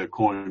literally a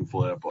coin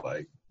flip,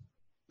 like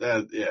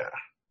that. Yeah.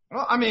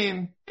 Well, I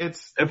mean,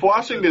 if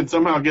Washington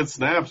somehow gets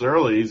snaps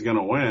early, he's going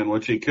to win,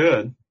 which he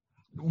could.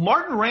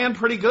 Martin ran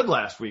pretty good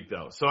last week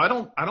though, so I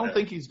don't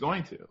think he's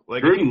going to.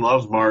 Like Gruden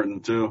loves Martin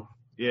too.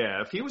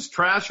 Yeah, if he was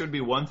trash, it would be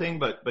one thing,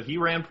 but he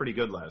ran pretty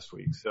good last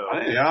week. So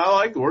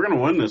we're going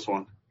to win this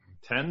one.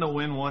 10 to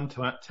win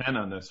 110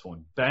 on this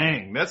one.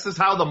 Bang! This is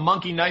how the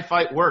Monkey Knife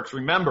Fight works.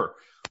 Remember,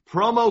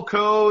 promo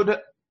code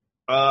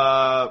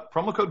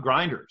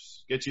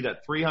Grinders gets you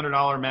that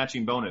 $300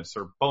 matching bonus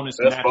or bonus.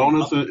 Best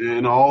bonus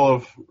in all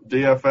of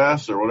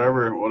DFS or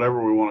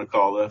whatever we want to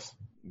call this.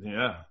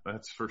 Yeah,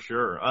 that's for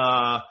sure.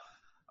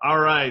 All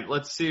right,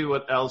 let's see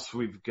what else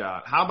we've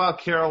got. How about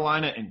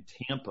Carolina and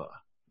Tampa?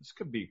 This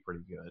could be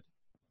pretty good.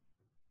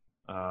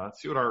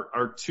 Let's see what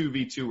our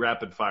 2v2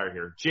 rapid fire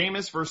here.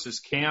 Jameis versus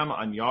Cam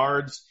on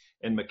yards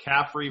and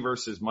McCaffrey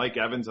versus Mike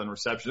Evans on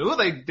receptions. Ooh,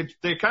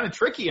 they're kind of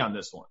tricky on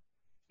this one.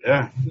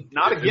 Yeah.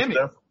 Not a gimme.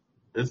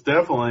 It's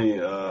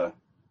definitely, I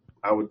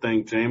would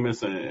think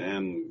Jameis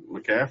and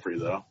McCaffrey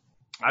though.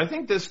 I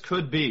think this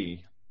could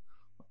be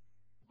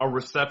a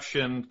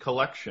reception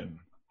collection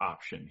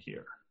option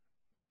here.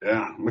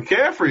 Yeah,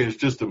 McCaffrey is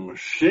just a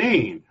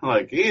machine.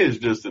 Like, he is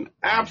just an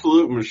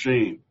absolute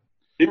machine.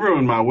 He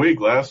ruined my week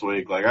last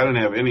week. Like, I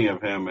didn't have any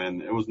of him,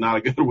 and it was not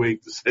a good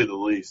week, to say the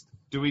least.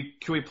 Can we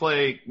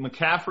play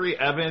McCaffrey,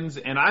 Evans,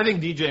 and I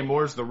think DJ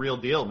Moore's the real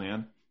deal,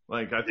 man.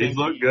 Like, I think he's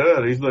looked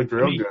good. He's looked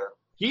real good.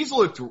 He's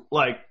looked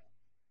like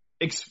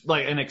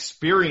an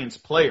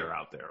experienced player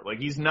out there. Like,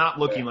 he's not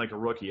looking like a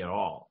rookie at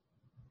all.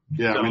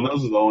 Yeah, so, I mean,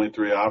 those are the only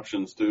 3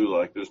 options, too.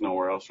 Like, there's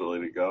nowhere else really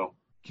to go.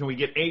 Can we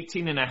get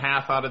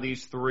 18.5 out of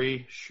these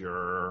 3?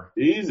 Sure.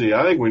 Easy.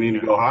 I think we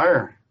need to go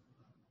higher.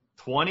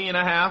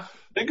 20.5?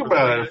 Think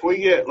about it. If we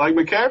get, like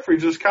McCaffrey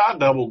just caught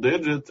double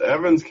digits,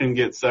 Evans can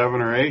get 7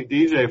 or 8,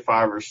 DJ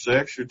 5 or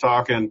 6. You're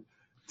talking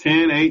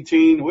 10,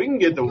 18. We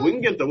got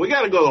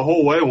to go the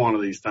whole way one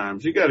of these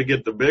times. You got to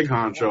get the big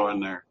honcho in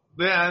there.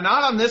 Yeah,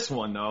 not on this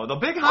one though. The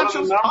big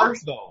honcho's tough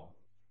though.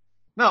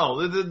 No,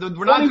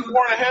 we're not.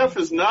 24.5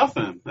 is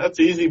nothing. That's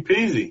easy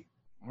peasy.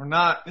 We're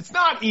not. It's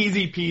not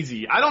easy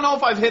peasy. I don't know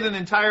if I've hit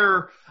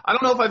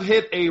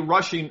a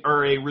rushing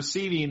or a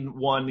receiving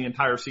one the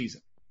entire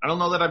season. I don't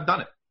know that I've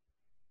done it.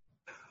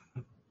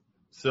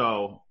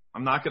 So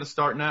I'm not going to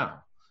start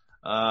now.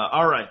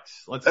 All right.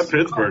 That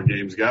Pittsburgh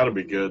game's got to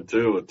be good,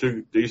 too, with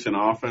two decent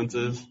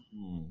offenses.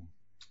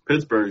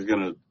 Pittsburgh's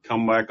going to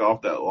come back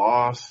off that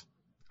loss.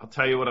 I'll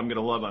tell you what I'm going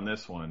to love on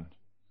this one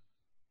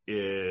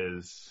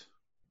is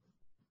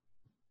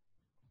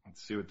 –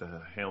 let's see what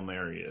the Hail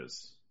Mary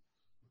is.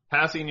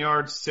 Passing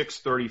yards,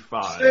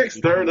 635.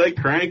 630, they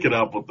crank it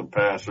up with the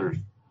passers.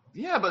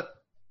 Yeah, but,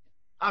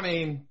 I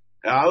mean –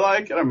 I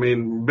like it. I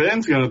mean,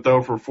 Ben's going to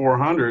throw for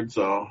 400,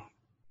 so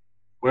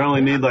we only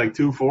need like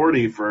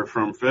 240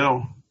 from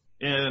Phil.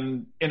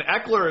 And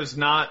Eckler is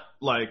not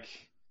like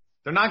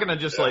 – they're not going to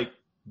just like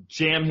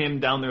jam him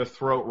down their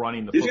throat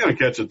running the football. He's going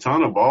to catch a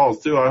ton of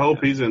balls, too. I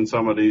hope he's in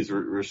some of these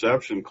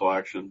reception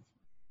collections.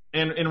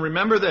 And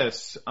remember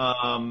this,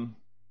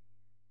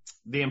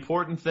 the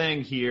important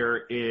thing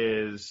here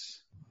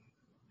is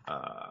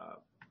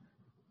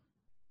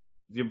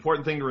the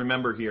important thing to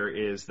remember here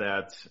is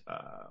that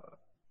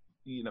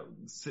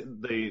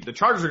the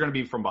Chargers are going to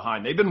be from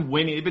behind. They've been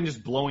winning. They've been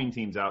just blowing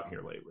teams out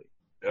here lately.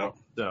 Yeah.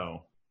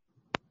 So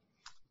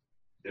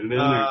get it in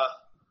there.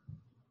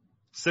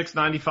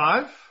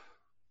 695.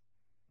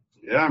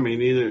 Yeah, I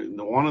mean either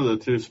one of the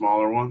two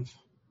smaller ones.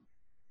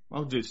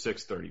 I'll do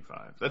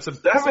 635. That's a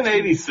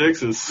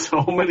 786 is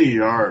so many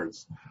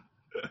yards.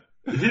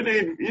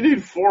 You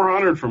need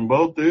 400 from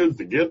both dudes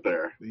to get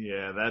there.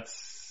 Yeah,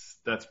 that's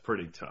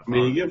pretty tough. I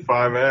mean, you get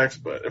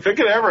 5X, but if it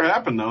could ever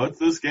happen, though, it's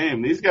this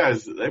game. These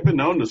guys, they've been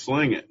known to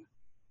sling it.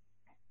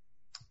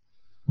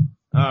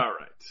 All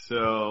right,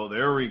 so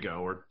there we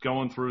go. We're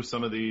going through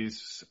some of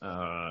these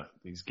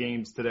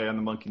games today on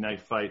the Monkey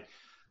Knife Fight.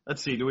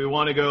 Let's see. Do we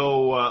want to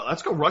go?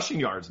 Let's go rushing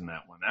yards in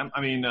that one.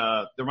 I mean,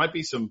 there might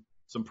be some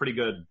pretty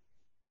good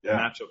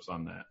matchups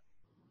on that.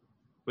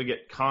 We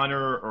get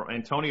Connor or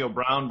Antonio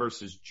Brown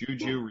versus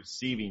Juju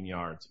receiving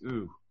yards.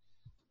 Ooh.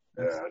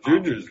 Yeah,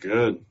 Juju's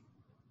good.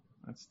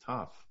 That's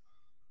tough.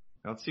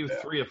 Now, let's see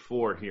 3 of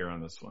 4 here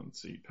on this one.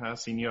 Let's see.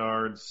 Passing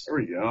yards. There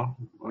we go.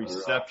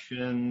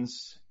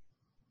 Receptions.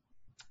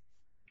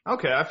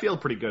 Okay, I feel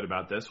pretty good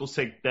about this. We'll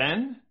take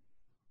Ben.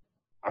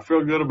 I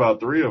feel good about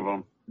 3 of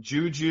them.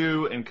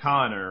 Juju and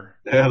Connor.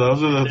 Yeah,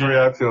 those are the 3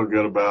 I feel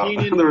good about.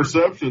 The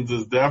receptions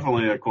is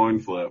definitely a coin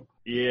flip.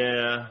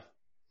 Yeah.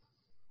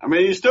 I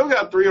mean, you still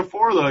got 3 or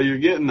 4, though. You're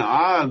getting the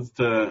odds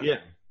to. Yeah.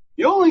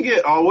 You only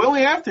get. Oh, we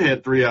only have to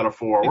hit 3 out of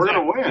 4. Exactly. We're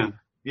going to win.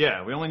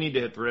 Yeah, we only need to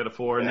hit 3 out of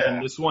 4,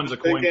 and this one's a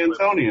coin flip. Take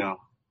Antonio.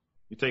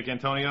 You take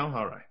Antonio?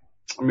 All right.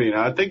 I mean,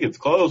 I think it's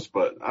close,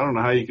 but I don't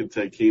know how you could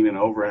take Keenan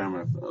over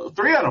him.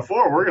 3 out of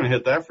 4, we're going to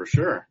hit that for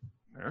sure.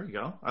 There you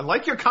go. I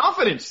like your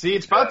confidence. See,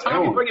 it's about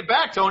time you bring it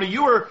back, Tony.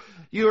 You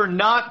were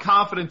not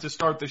confident to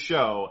start the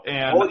show,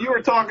 and well, you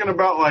were talking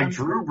about like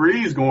Drew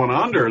Brees going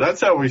under.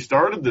 That's how we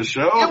started the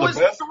show. It was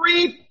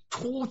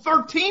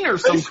 3-13 or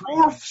something. They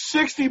score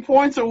 60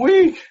 points a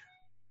week.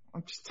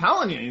 I'm just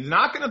telling you, he's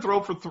not going to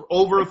throw for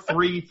over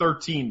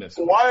 3-13 this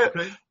week. Why?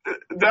 Okay?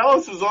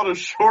 Dallas is on a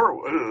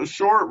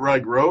short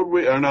like road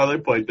week. Or no, they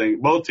played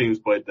both teams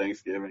played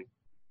Thanksgiving.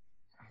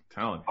 I'm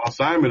telling you.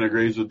 Simon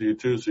agrees with you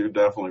too, so you're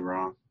definitely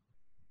wrong.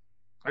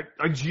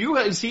 Is he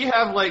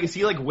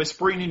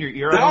whispering in your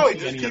ear? No, he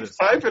just keeps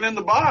typing in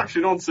the box.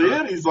 You don't see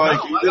it? He's like,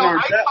 he's in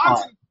our chat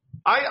box.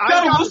 I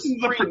gotta listen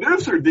to the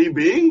producer,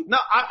 DB. No,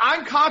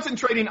 I'm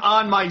concentrating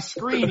on my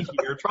screen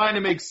here, trying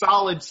to make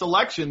solid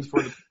selections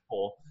for the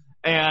people.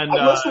 And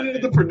I'm listening to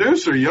the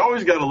producer. You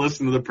always got to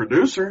listen to the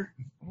producer.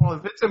 Well,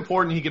 if it's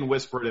important, he can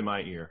whisper it in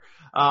my ear.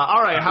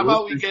 All right, how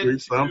about we get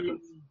to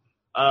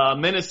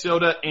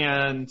Minnesota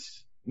and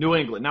New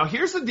England? Now,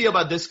 here's the deal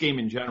about this game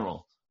in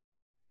general.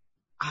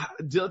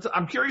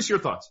 I'm curious your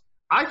thoughts.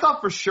 I thought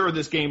for sure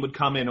this game would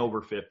come in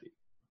over 50,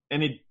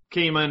 and it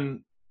came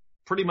in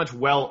pretty much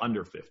well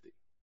under 50.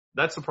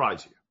 That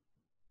surprised you?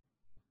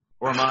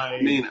 Or am I?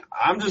 I mean,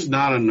 I'm just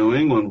not a New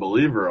England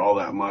believer all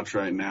that much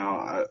right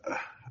now.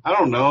 I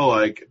don't know.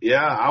 Like,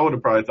 yeah, I would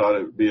have probably thought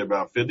it would be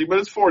about 50, but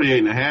it's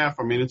 48.5.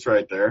 I mean, it's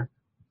right there.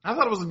 I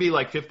thought it was going to be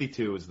like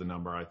 52 is the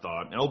number I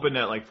thought. It opened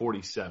at like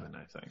 47,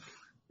 I think.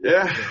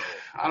 Yeah,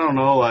 I don't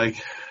know.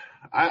 Like,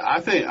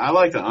 I think I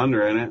like the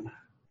under in it.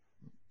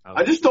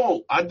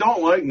 I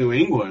don't like New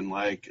England.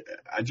 Like,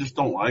 I just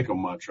don't like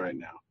them much right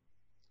now.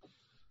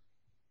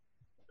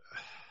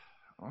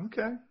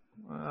 Okay.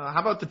 How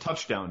about the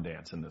touchdown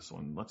dance in this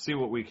one? Let's see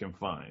what we can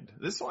find.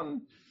 This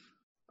one,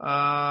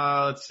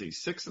 let's see,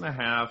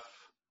 6.5.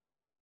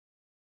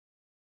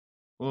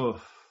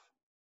 Oof.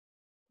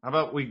 How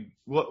about we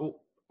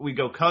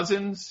go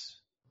Cousins,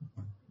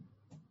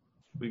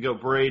 we go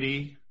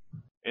Brady,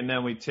 and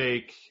then we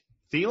take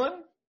Thielen?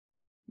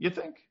 You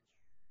think?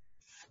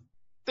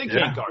 They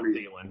can't guard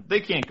Thielen. They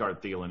can't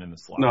guard Thielen in the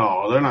slot.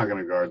 No, they're not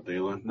going to guard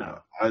Thielen. No.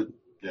 All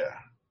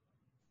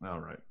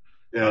right.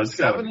 Yeah, it's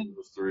got to be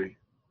those 3.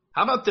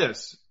 How about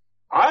this?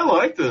 I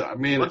like the. I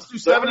mean, let's do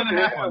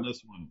 7.5 on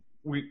this one.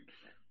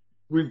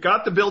 We've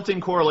got the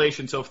built-in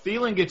correlation. So if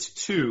Thielen gets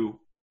 2,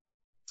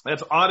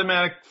 that's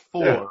automatic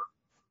 4.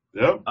 Yeah.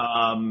 Yep.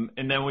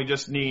 And then we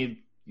just need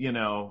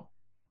 4.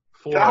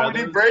 God,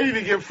 we need Brady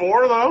to get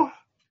 4 though.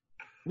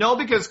 No,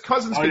 because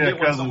Cousins could get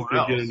one somewhere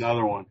else. Get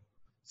another one.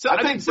 So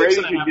I think Brady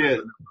could get.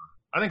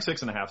 I think 6.5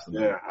 is the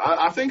number. Yeah,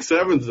 I think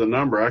 7's the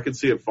number. I could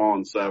see it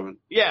falling 7.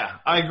 Yeah,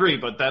 I agree,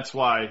 but that's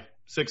why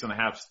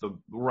 6.5 is the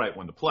right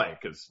one to play,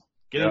 because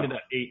getting to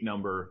that 8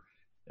 number,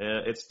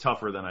 it's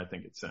tougher than I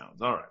think it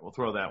sounds. All right, we'll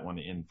throw that one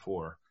in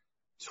for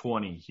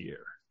 20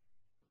 here.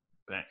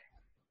 Bang.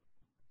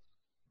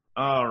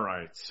 All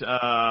right,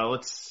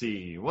 let's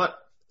see. What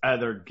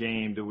other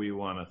game do we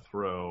want to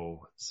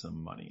throw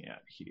some money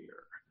at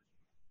here?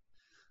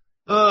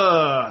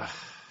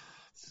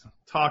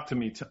 Talk to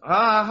me.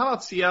 How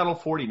about Seattle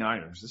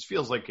 49ers? This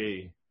feels like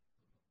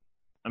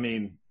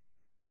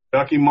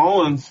Ducky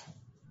Mullins.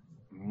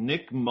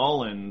 Nick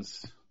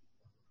Mullins.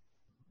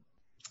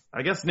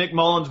 I guess Nick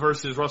Mullins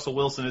versus Russell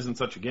Wilson isn't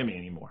such a gimme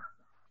anymore.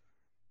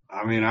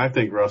 I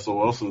think Russell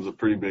Wilson's a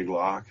pretty big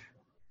lock.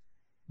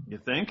 You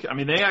think?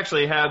 They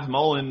actually had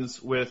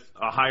Mullins with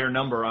a higher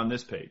number on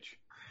this page.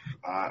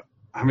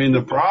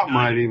 The prop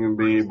might even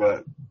be,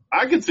 but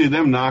I could see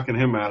them knocking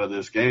him out of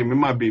this game. It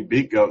might be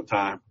beat goat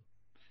time.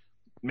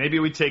 Maybe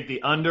we take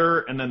the under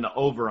and then the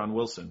over on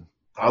Wilson.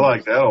 I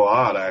like that a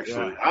lot,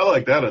 actually. Yeah. I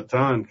like that a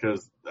ton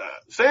because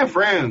San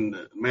Fran,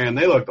 man,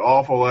 they looked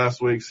awful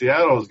last week.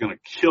 Seattle is going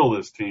to kill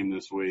this team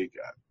this week.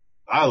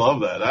 I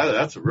love that.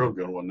 That's a real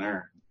good one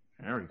there.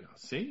 There we go.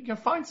 See, you can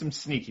find some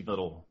sneaky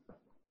little.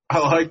 I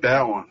like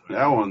that one.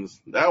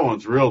 That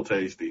one's real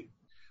tasty.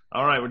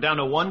 All right, we're down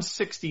to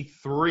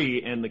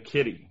 163 in the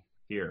kitty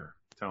here,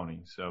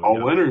 Tony. So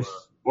all winners.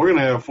 We're going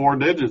to have 4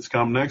 digits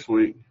come next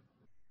week.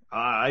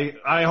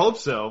 I hope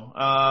so.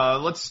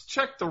 Let's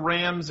check the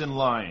Rams and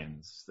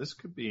Lions. This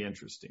could be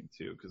interesting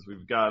too, because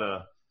we've got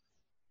a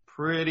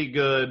pretty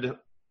good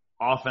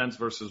offense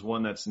versus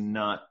one that's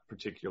not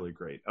particularly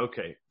great.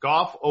 Okay,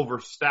 Goff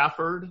over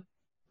Stafford,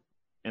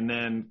 and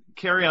then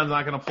Kerryon's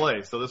not going to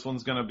play, so this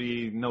one's going to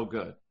be no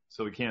good.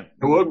 So we can't.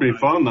 It would be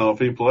fun though if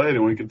he played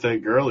and we could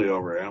take Gurley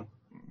over him.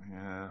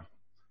 Yeah,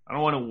 I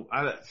don't want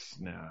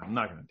to. No, I'm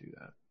not going to do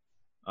that.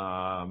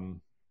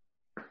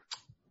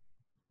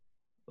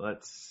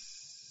 Let's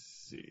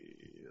see.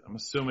 I'm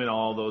assuming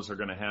all those are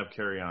going to have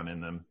Kerryon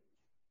in them.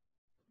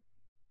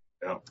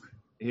 Yep.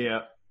 Yeah.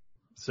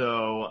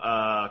 So,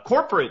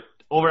 corporate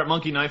over at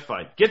Monkey Knife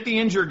Fight. Get the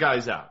injured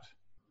guys out.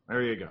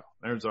 There you go.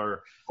 There's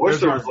our. I wish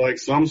there was like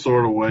some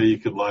sort of way you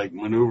could like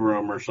maneuver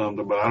them or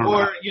something, but I don't know.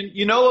 Or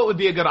you know what would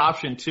be a good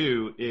option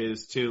too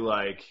is to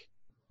like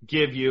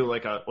give you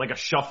like a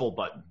shuffle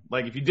button.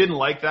 Like if you didn't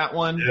like that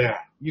one,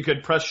 you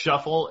could press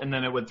shuffle and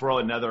then it would throw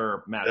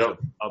another matchup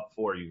up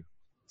for you.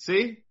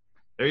 See?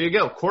 There you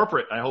go.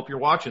 Corporate. I hope you're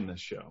watching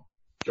this show.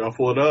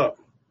 Shuffle it up.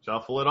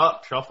 Shuffle it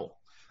up. Shuffle.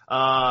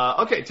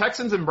 Okay,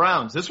 Texans and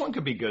Browns. This one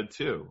could be good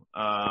too.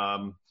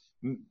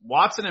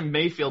 Watson and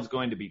Mayfield's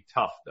going to be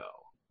tough though.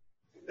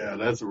 Yeah,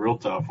 that's a real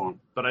tough one.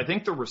 But I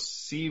think the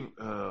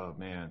oh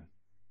man.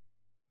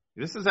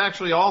 This is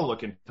actually all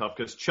looking tough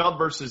because Chubb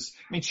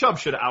Chubb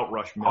should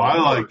outrush Miller. Oh, I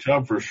like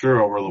Chubb for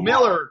sure over Lamar.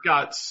 Miller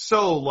got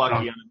so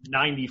lucky on a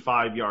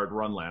 95-yard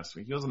run last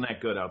week. He wasn't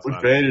that good outside.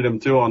 We faded him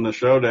too on the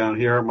showdown.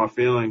 He hurt my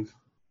feelings.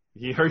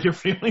 He hurt your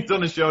feelings on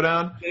the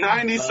showdown?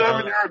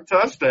 97-yard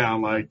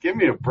touchdown. Like, give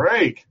me a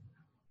break.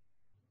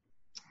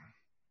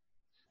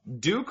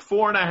 Duke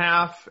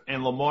 4.5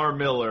 and Lamar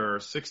Miller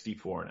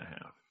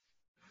 64.5.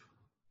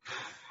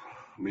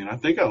 I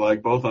think I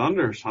like both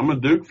unders. I'm a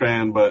Duke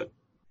fan, but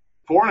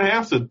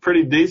 4.5 is a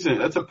pretty decent.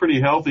 That's a pretty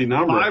healthy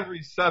number. 5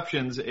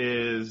 receptions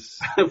is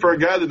for a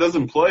guy that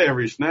doesn't play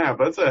every snap.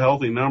 That's a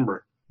healthy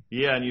number.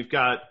 Yeah, and you've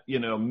got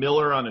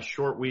Miller on a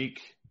short week.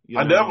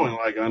 I definitely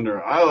like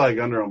under. I like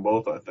under on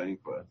both. I think,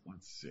 but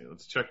let's see.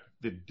 Let's check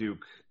the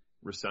Duke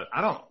reception.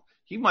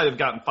 He might have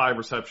gotten 5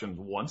 receptions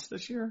once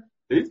this year.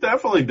 He's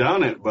definitely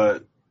done it,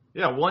 but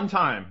yeah, one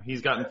time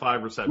he's gotten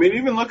 5 receptions.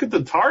 Even look at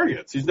the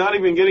targets. He's not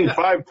even getting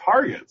 5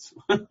 targets.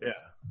 Yeah.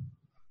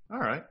 All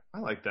right, I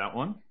like that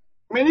one.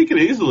 He could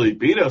easily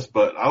beat us,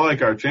 but I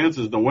like our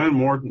chances to win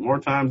more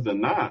times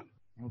than not.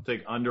 I'll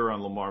take under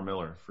on Lamar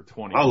Miller for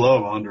 20. I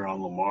love under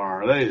on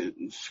Lamar.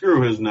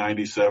 Screw his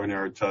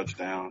 97-yard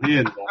touchdown. He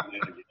ain't done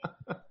that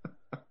again.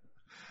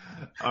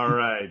 All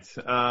right.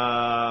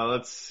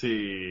 Let's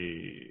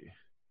see.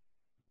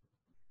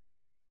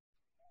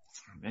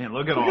 Man,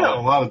 look at all. We got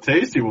a lot of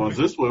tasty ones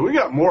this way. We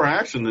got more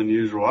action than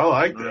usual. I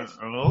like this.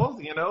 Well,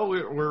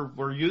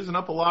 we're using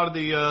up a lot of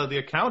the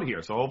account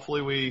here, so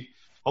hopefully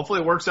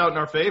it works out in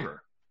our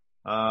favor.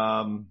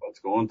 It's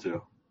going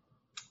to.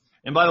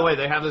 And by the way,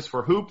 they have this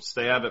for hoops.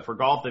 They have it for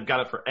golf. They've got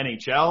it for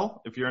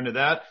NHL, if you're into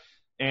that.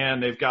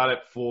 And they've got it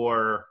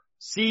for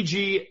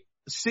CSGO.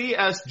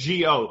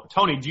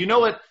 Tony, do you know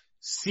what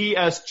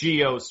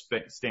CSGO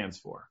stands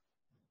for?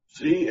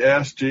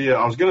 CSGO.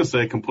 I was going to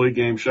say complete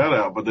game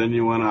shutout, but then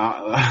you went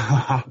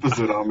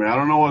opposite on me. I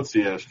don't know what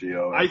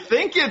CSGO is. I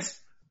think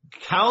it's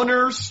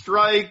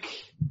Counter-Strike.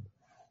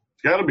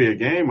 It's got to be a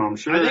game, I'm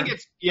sure. I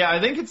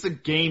think it's a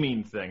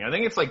gaming thing. I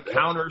think it's like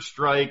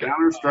Counter-Strike.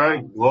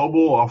 Counter-Strike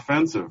Global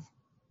Offensive.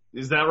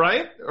 Is that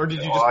right? Or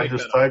did you just I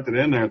just typed it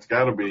in there. It's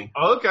got to be.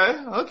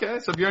 Okay.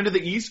 So if you're into the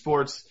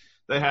esports,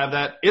 they have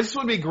that. This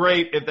would be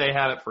great if they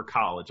had it for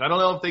college. I don't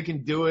know if they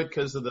can do it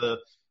because of the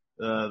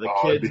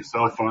It'd be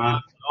so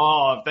fun.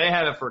 Oh, if they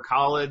had it for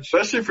college.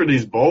 Especially for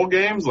these bowl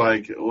games,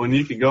 like when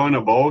you could go in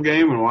a bowl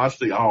game and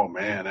watch oh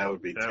man, that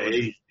would be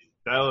tasty.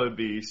 That would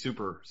be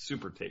super,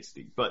 super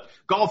tasty. But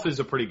golf is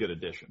a pretty good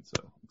addition.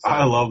 So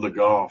I love the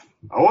golf.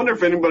 I wonder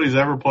if anybody's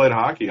ever played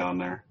hockey on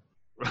there.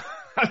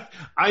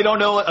 I don't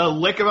know a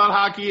lick about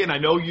hockey, and I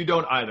know you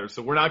don't either.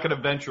 So we're not going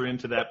to venture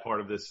into that part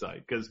of this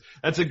site because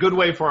that's a good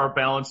way for our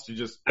balance to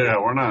just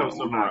we're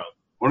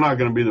not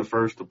going to be the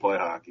first to play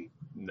hockey.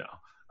 No.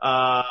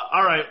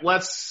 All right,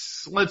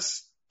 let's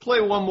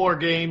play one more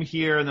game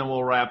here, and then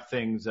we'll wrap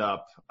things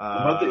up. How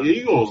about the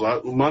Eagles?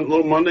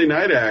 Little Monday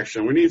night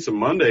action. We need some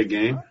Monday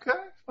game.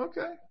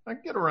 Okay. I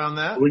can get around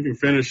that. We can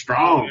finish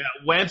strong. Oh,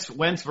 yeah.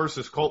 Wentz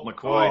versus Colt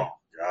McCoy. Oh,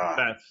 God.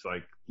 That's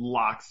like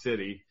lock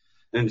city.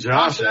 And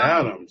Josh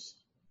Adams.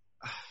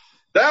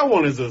 That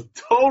one is a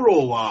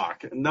total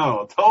lock.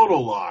 No,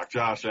 total lock,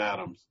 Josh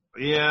Adams.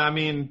 Yeah, I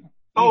mean,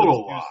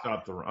 total lock.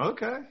 Stop the run.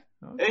 Okay.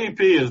 AP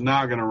is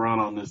not going to run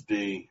on this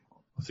D.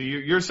 So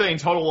you're saying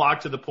total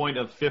lock to the point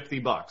of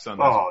 $50 on this?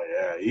 Oh,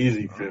 yeah,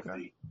 easy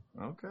 50.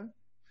 Okay.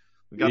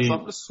 We got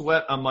something to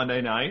sweat on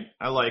Monday night.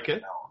 I like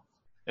it.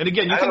 And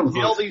again, you can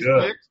nail these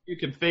picks. You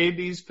can fade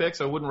these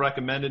picks. I wouldn't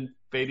recommend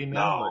fading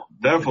them. No,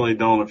 definitely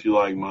don't if you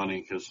like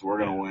money because we're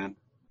going to win.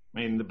 I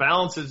mean, the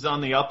balance is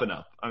on the up and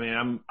up. I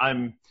mean,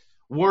 I'm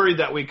worried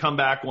that we come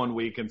back one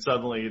week and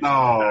suddenly it's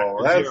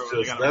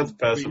that's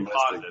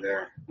pessimistic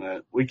there.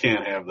 We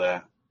can't have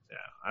that.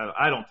 Yeah,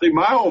 I don't think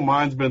my whole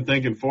mind's been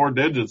thinking 4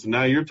 digits, and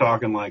now you're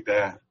talking like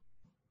that.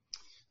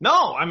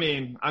 No, I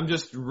mean, I'm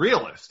just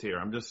realist here.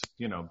 I'm just,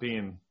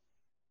 being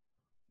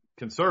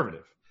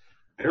conservative.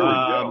 Here we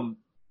go.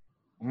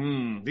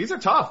 These are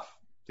tough.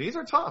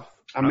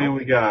 I mean,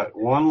 we got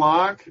one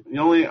lock.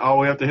 We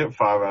have to hit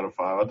 5 out of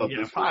 5. I thought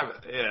this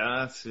 5. Yeah,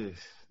 that's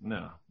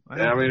no.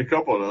 I mean, a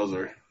couple of those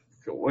are.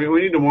 We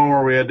need the one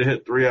where we had to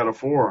hit 3 out of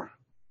 4.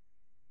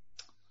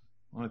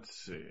 Let's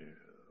see.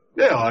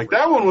 Yeah, like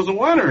that one was a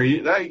winner.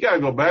 You got to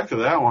go back to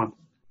that one.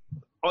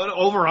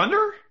 Over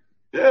under?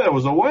 Yeah, it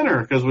was a winner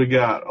because we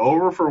got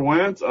over for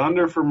Wentz,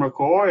 under for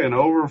McCoy, and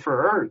over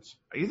for Ertz.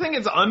 You think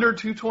it's under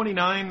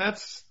 229?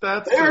 That's.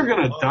 They're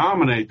going to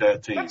dominate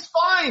that team. That's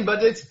fine,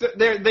 but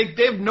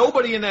they have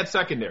nobody in that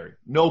secondary.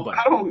 Nobody.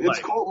 It's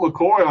Colt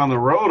McCoy on the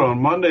road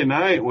on Monday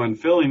night when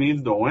Philly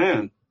needs to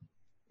win.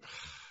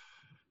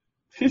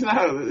 He's going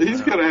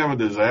to have a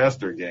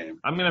disaster game.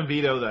 I'm going to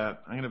veto that.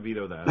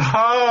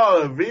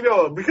 Oh,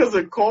 veto because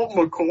of Colt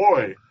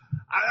McCoy.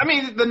 I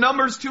mean, the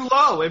number's too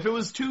low. If it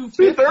was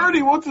 250.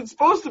 230, what's it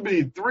supposed to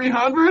be?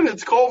 300?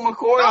 It's Colt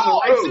McCoy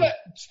on the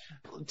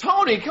road.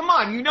 Tony, come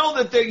on. You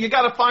know that you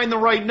got to find the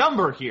right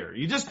number here.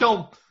 You just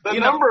don't. The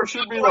number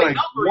should be like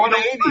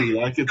 180,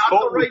 like it's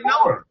Colt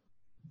McCoy.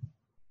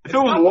 If it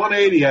was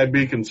 180, I'd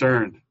be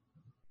concerned.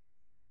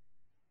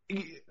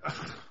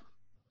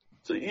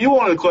 So you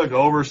want to click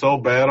over so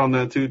bad on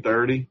that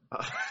 230?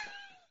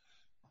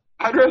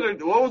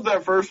 What was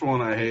that first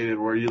one I hated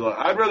where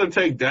I'd rather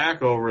take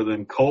Dak over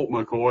than Colt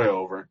McCoy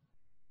over.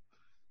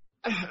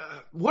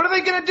 What are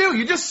they going to do?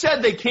 You just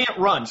said they can't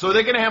run. So are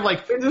they going to have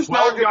they're just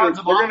not going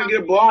to, they're going to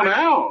get blown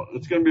out.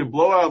 It's going to be a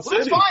blowout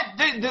city. It's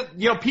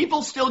fine.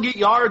 People still get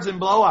yards in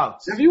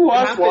blowouts. Have you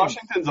watched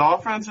Washington's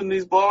offense in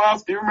these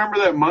blowouts? Do you remember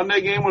that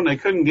Monday game when they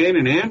couldn't gain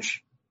an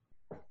inch?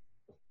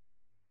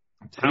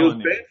 It was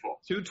painful.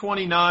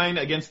 229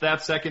 against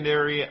that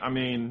secondary. I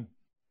mean,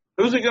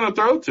 who's it going to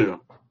throw to?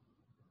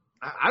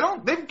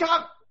 They've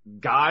got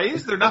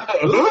guys. They're not.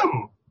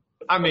 Who?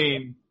 I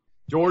mean,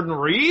 Jordan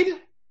Reed.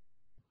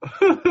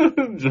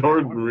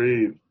 Jordan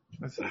Reed.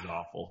 This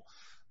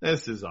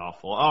is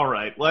awful. All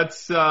right.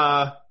 Let's,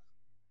 I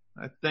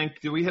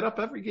think, do we hit up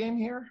every game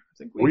here? I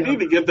think we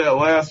need to get that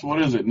last,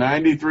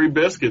 93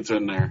 biscuits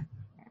in there.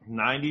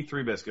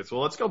 93 biscuits.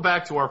 Well, let's go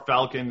back to our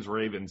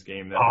Falcons-Ravens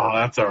game.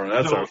 That's our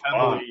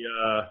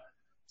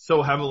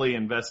so heavily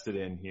invested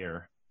in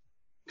here.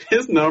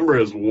 His number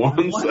is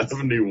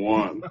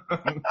 171.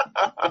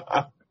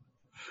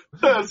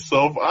 That's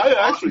so.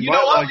 I actually. You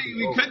know what?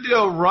 We could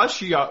do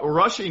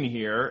rushing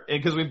here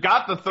because we've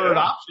got the third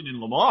option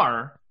in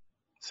Lamar.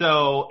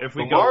 So if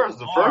we Lamar is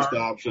the first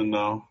option,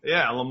 though.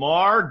 Yeah,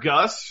 Lamar,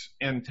 Gus,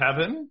 and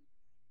Tevin.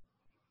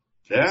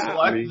 Yeah,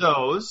 select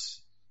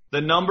those.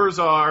 The numbers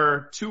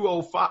are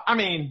 205. I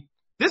mean,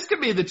 this could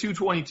be the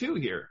 222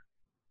 here.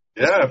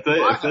 Yeah, if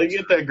they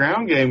get that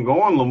ground game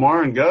going,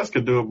 Lamar and Gus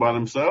could do it by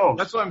themselves.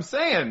 That's what I'm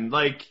saying.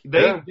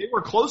 They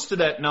were close to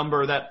that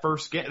number that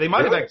first game. They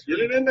might have actually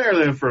get it in there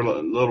then for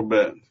a little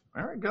bit.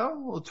 There we go. A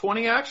little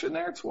 20 action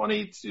there.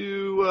 20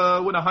 to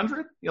win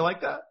 100. You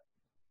like that?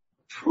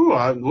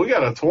 We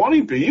got a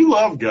 20. You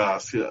love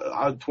Gus.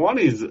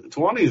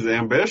 20's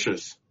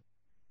ambitious.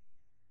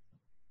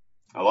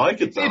 I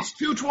like it though. It's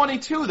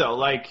 222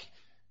 though.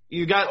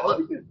 You got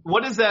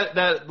what is that?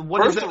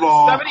 First of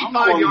all,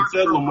 75 yards.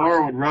 Said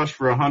Lamar would rush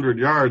for 100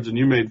 yards, and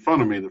you made fun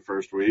of me the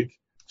first week.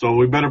 So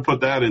we better put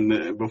that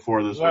in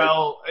before this.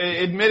 Well,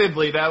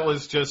 admittedly, that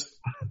was just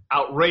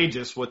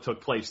outrageous what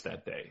took place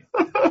that day.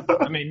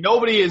 I mean,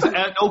 no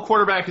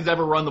quarterback has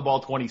ever run the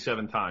ball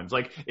 27 times.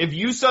 If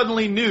you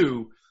suddenly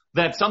knew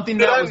that something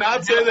Did that I was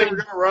not say they were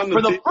going to run the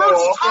for the Tebow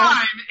first offense?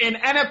 time in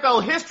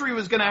NFL history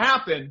was going to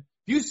happen.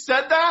 You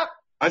said that,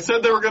 I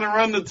said they were going to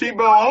run the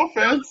Tebow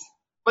offense.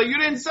 but you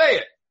didn't say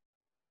it.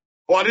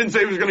 Well, I didn't say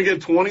he was going to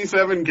get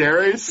 27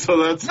 carries, so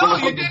that's No,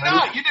 you did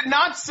not. You did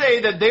not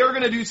say that they were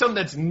going to do something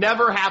that's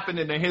never happened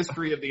in the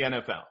history of the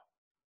NFL.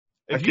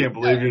 I can't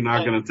believe you're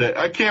not going to take.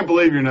 I can't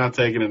believe you're not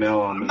taking an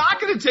L on I'm this.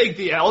 not going to take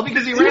the L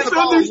because he You ran the said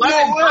ball there's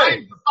 11 no way.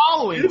 times the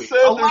following You week. said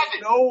 11.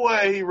 there's no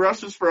way he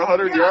rushes for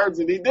 100 yards,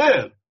 and he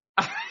did.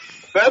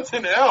 That's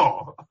an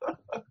L.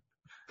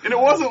 And it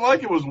wasn't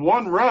like it was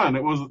one run.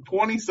 It was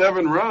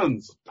 27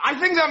 runs. I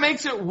think that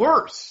makes it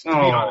worse, to be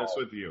honest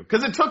with you,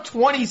 because it took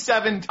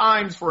 27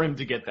 times for him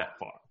to get that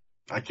far.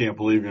 I can't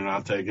believe you're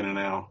not taking an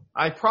L.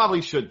 I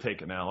probably should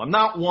take an L. I'm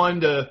not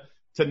one to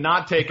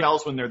not take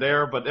L's when they're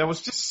there, but that was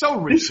just so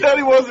He ridiculous. said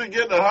he wasn't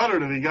getting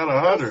 100, and he got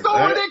 100.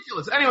 So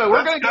ridiculous. Anyway,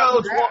 we're going to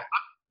go. That's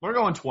We're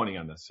going 20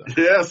 on this.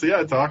 Yeah, see,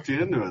 I talked you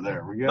into it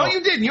there. We go. No,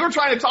 you didn't. You were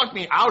trying to talk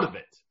me out of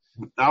it.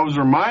 I was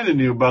reminding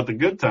you about the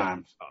good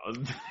times.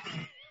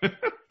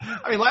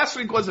 I mean, last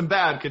week wasn't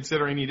bad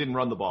considering he didn't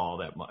run the ball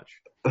that much.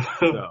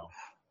 So,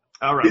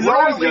 all right. He's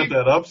always got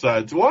that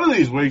upside. So one of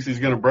these weeks he's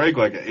going to break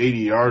like an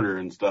 80-yarder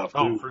and stuff, too.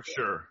 Oh, for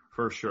sure.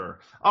 For sure.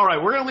 All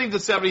right. We're going to leave the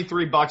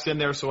 $73 in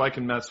there so I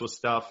can mess with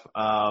stuff.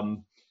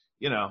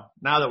 You know,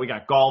 now that we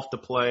got golf to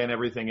play and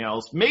everything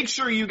else, make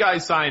sure you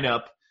guys sign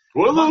up.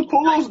 Pull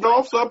those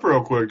golfs up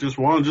real quick. Just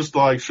to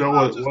like show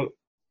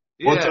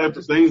what type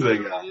of things they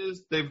got.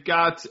 They've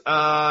got,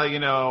 you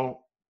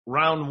know,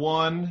 round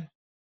one.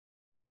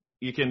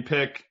 You can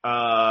pick,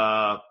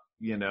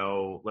 you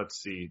know, let's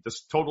see, the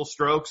total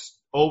strokes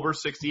over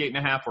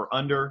 68.5 or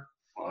under.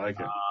 I like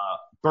it.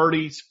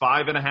 Birdies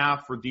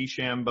 5.5 for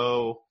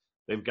DeChambeau.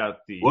 They've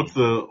got the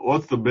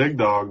what's the big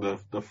dog,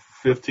 the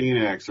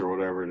 15X or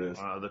whatever it is.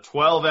 The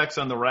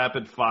 12X on the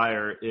rapid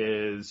fire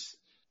is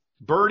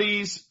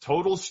birdies,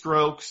 total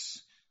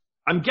strokes.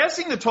 I'm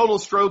guessing the total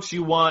strokes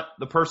you want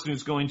the person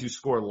who's going to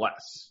score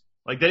less.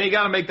 Like then you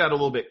got to make that a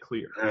little bit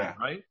clear,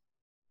 right?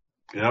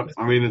 Yep.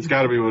 I mean, it's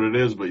got to be what it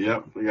is, but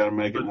yep, we got to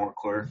make it more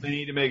clear. They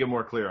need to make it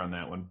more clear on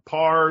that one.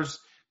 Pars,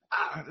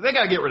 they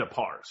got to get rid of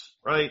pars,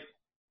 right?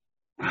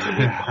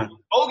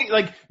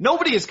 Like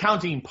nobody is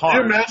counting pars.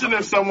 Can you imagine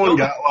if someone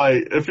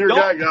if your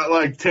guy got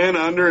like 10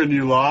 under and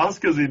you lost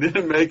because he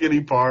didn't make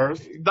any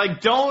pars?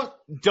 Like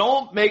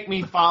don't make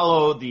me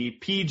follow the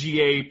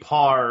PGA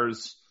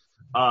pars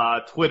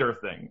Twitter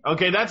thing.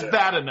 Okay, that's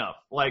bad enough.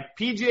 Like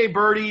PGA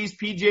birdies,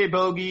 PGA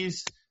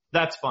bogeys,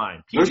 that's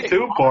fine. There's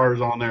two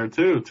pars on there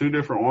too, two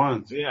different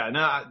ones. Yeah,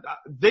 no,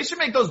 they should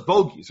make those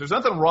bogeys. There's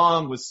nothing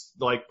wrong with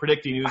like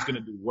predicting who's going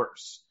to do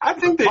worse. I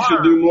think they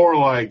should do more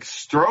like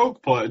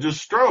stroke play,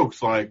 just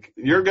strokes. Like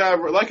your guy,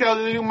 like how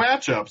they do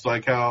matchups,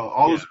 like how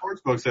all the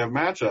sports books have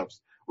matchups.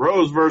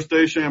 Rose versus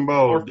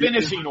DeChambeau. Or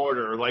finishing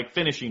order.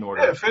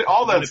 Yeah,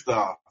 all that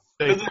stuff.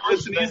 Because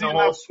it's an easy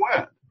enough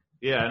sweat.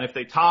 Yeah, and if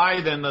they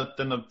tie, then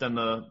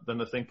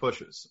the thing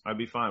pushes. I'd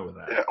be fine with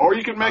that. Yeah, or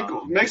you can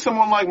make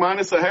someone like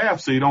 -1/2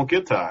 so you don't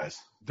get ties.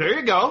 There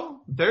you go.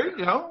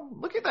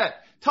 Look at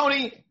that,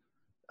 Tony.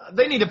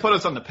 They need to put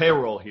us on the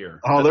payroll here.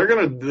 Oh, they're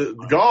gonna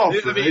golf.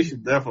 They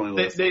should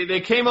definitely.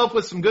 They came up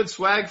with some good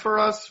swag for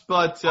us,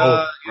 but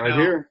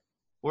here.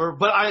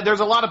 There's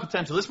a lot of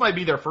potential. This might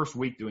be their first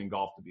week doing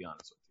golf, to be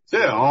honest with you.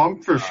 Yeah,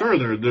 I'm for sure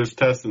they're just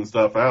testing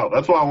stuff out.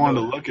 That's why I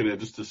wanted to look at it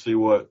just to see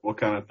what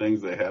kind of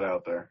things they had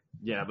out there.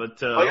 Yeah,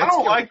 but I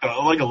don't like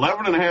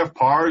 11.5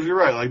 pars. You're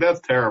right. Like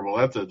that's terrible.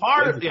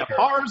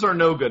 Pars are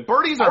no good.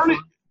 Birdies are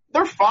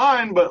they're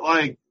fine, but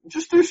like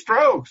just do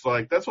strokes.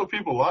 Like that's what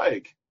people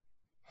like.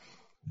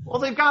 Well,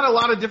 they've got a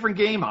lot of different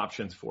game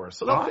options for us,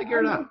 so they'll figure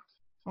it out.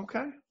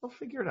 Okay, they'll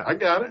figure it out. I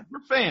got it.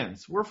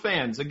 We're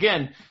fans.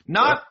 Again,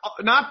 not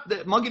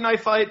the Monkey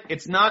Knife Fight.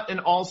 It's not in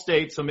all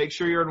states, so make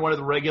sure you're in one of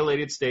the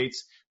regulated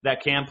states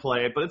that can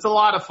play it. But it's a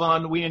lot of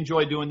fun. We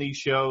enjoy doing these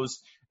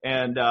shows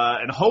and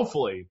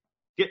hopefully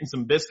getting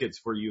some biscuits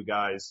for you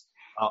guys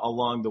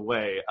along the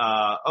way.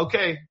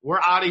 Okay,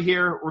 we're out of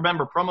here.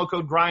 Remember, promo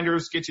code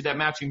Grinders get you that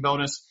matching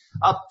bonus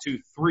up to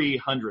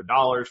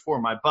 $300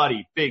 for my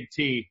buddy Big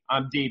T.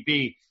 I'm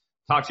DB.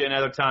 Talk to you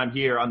another time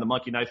here on the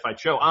Monkey Knife Fight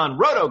Show on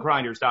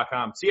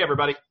rotogrinders.com. See you,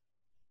 everybody.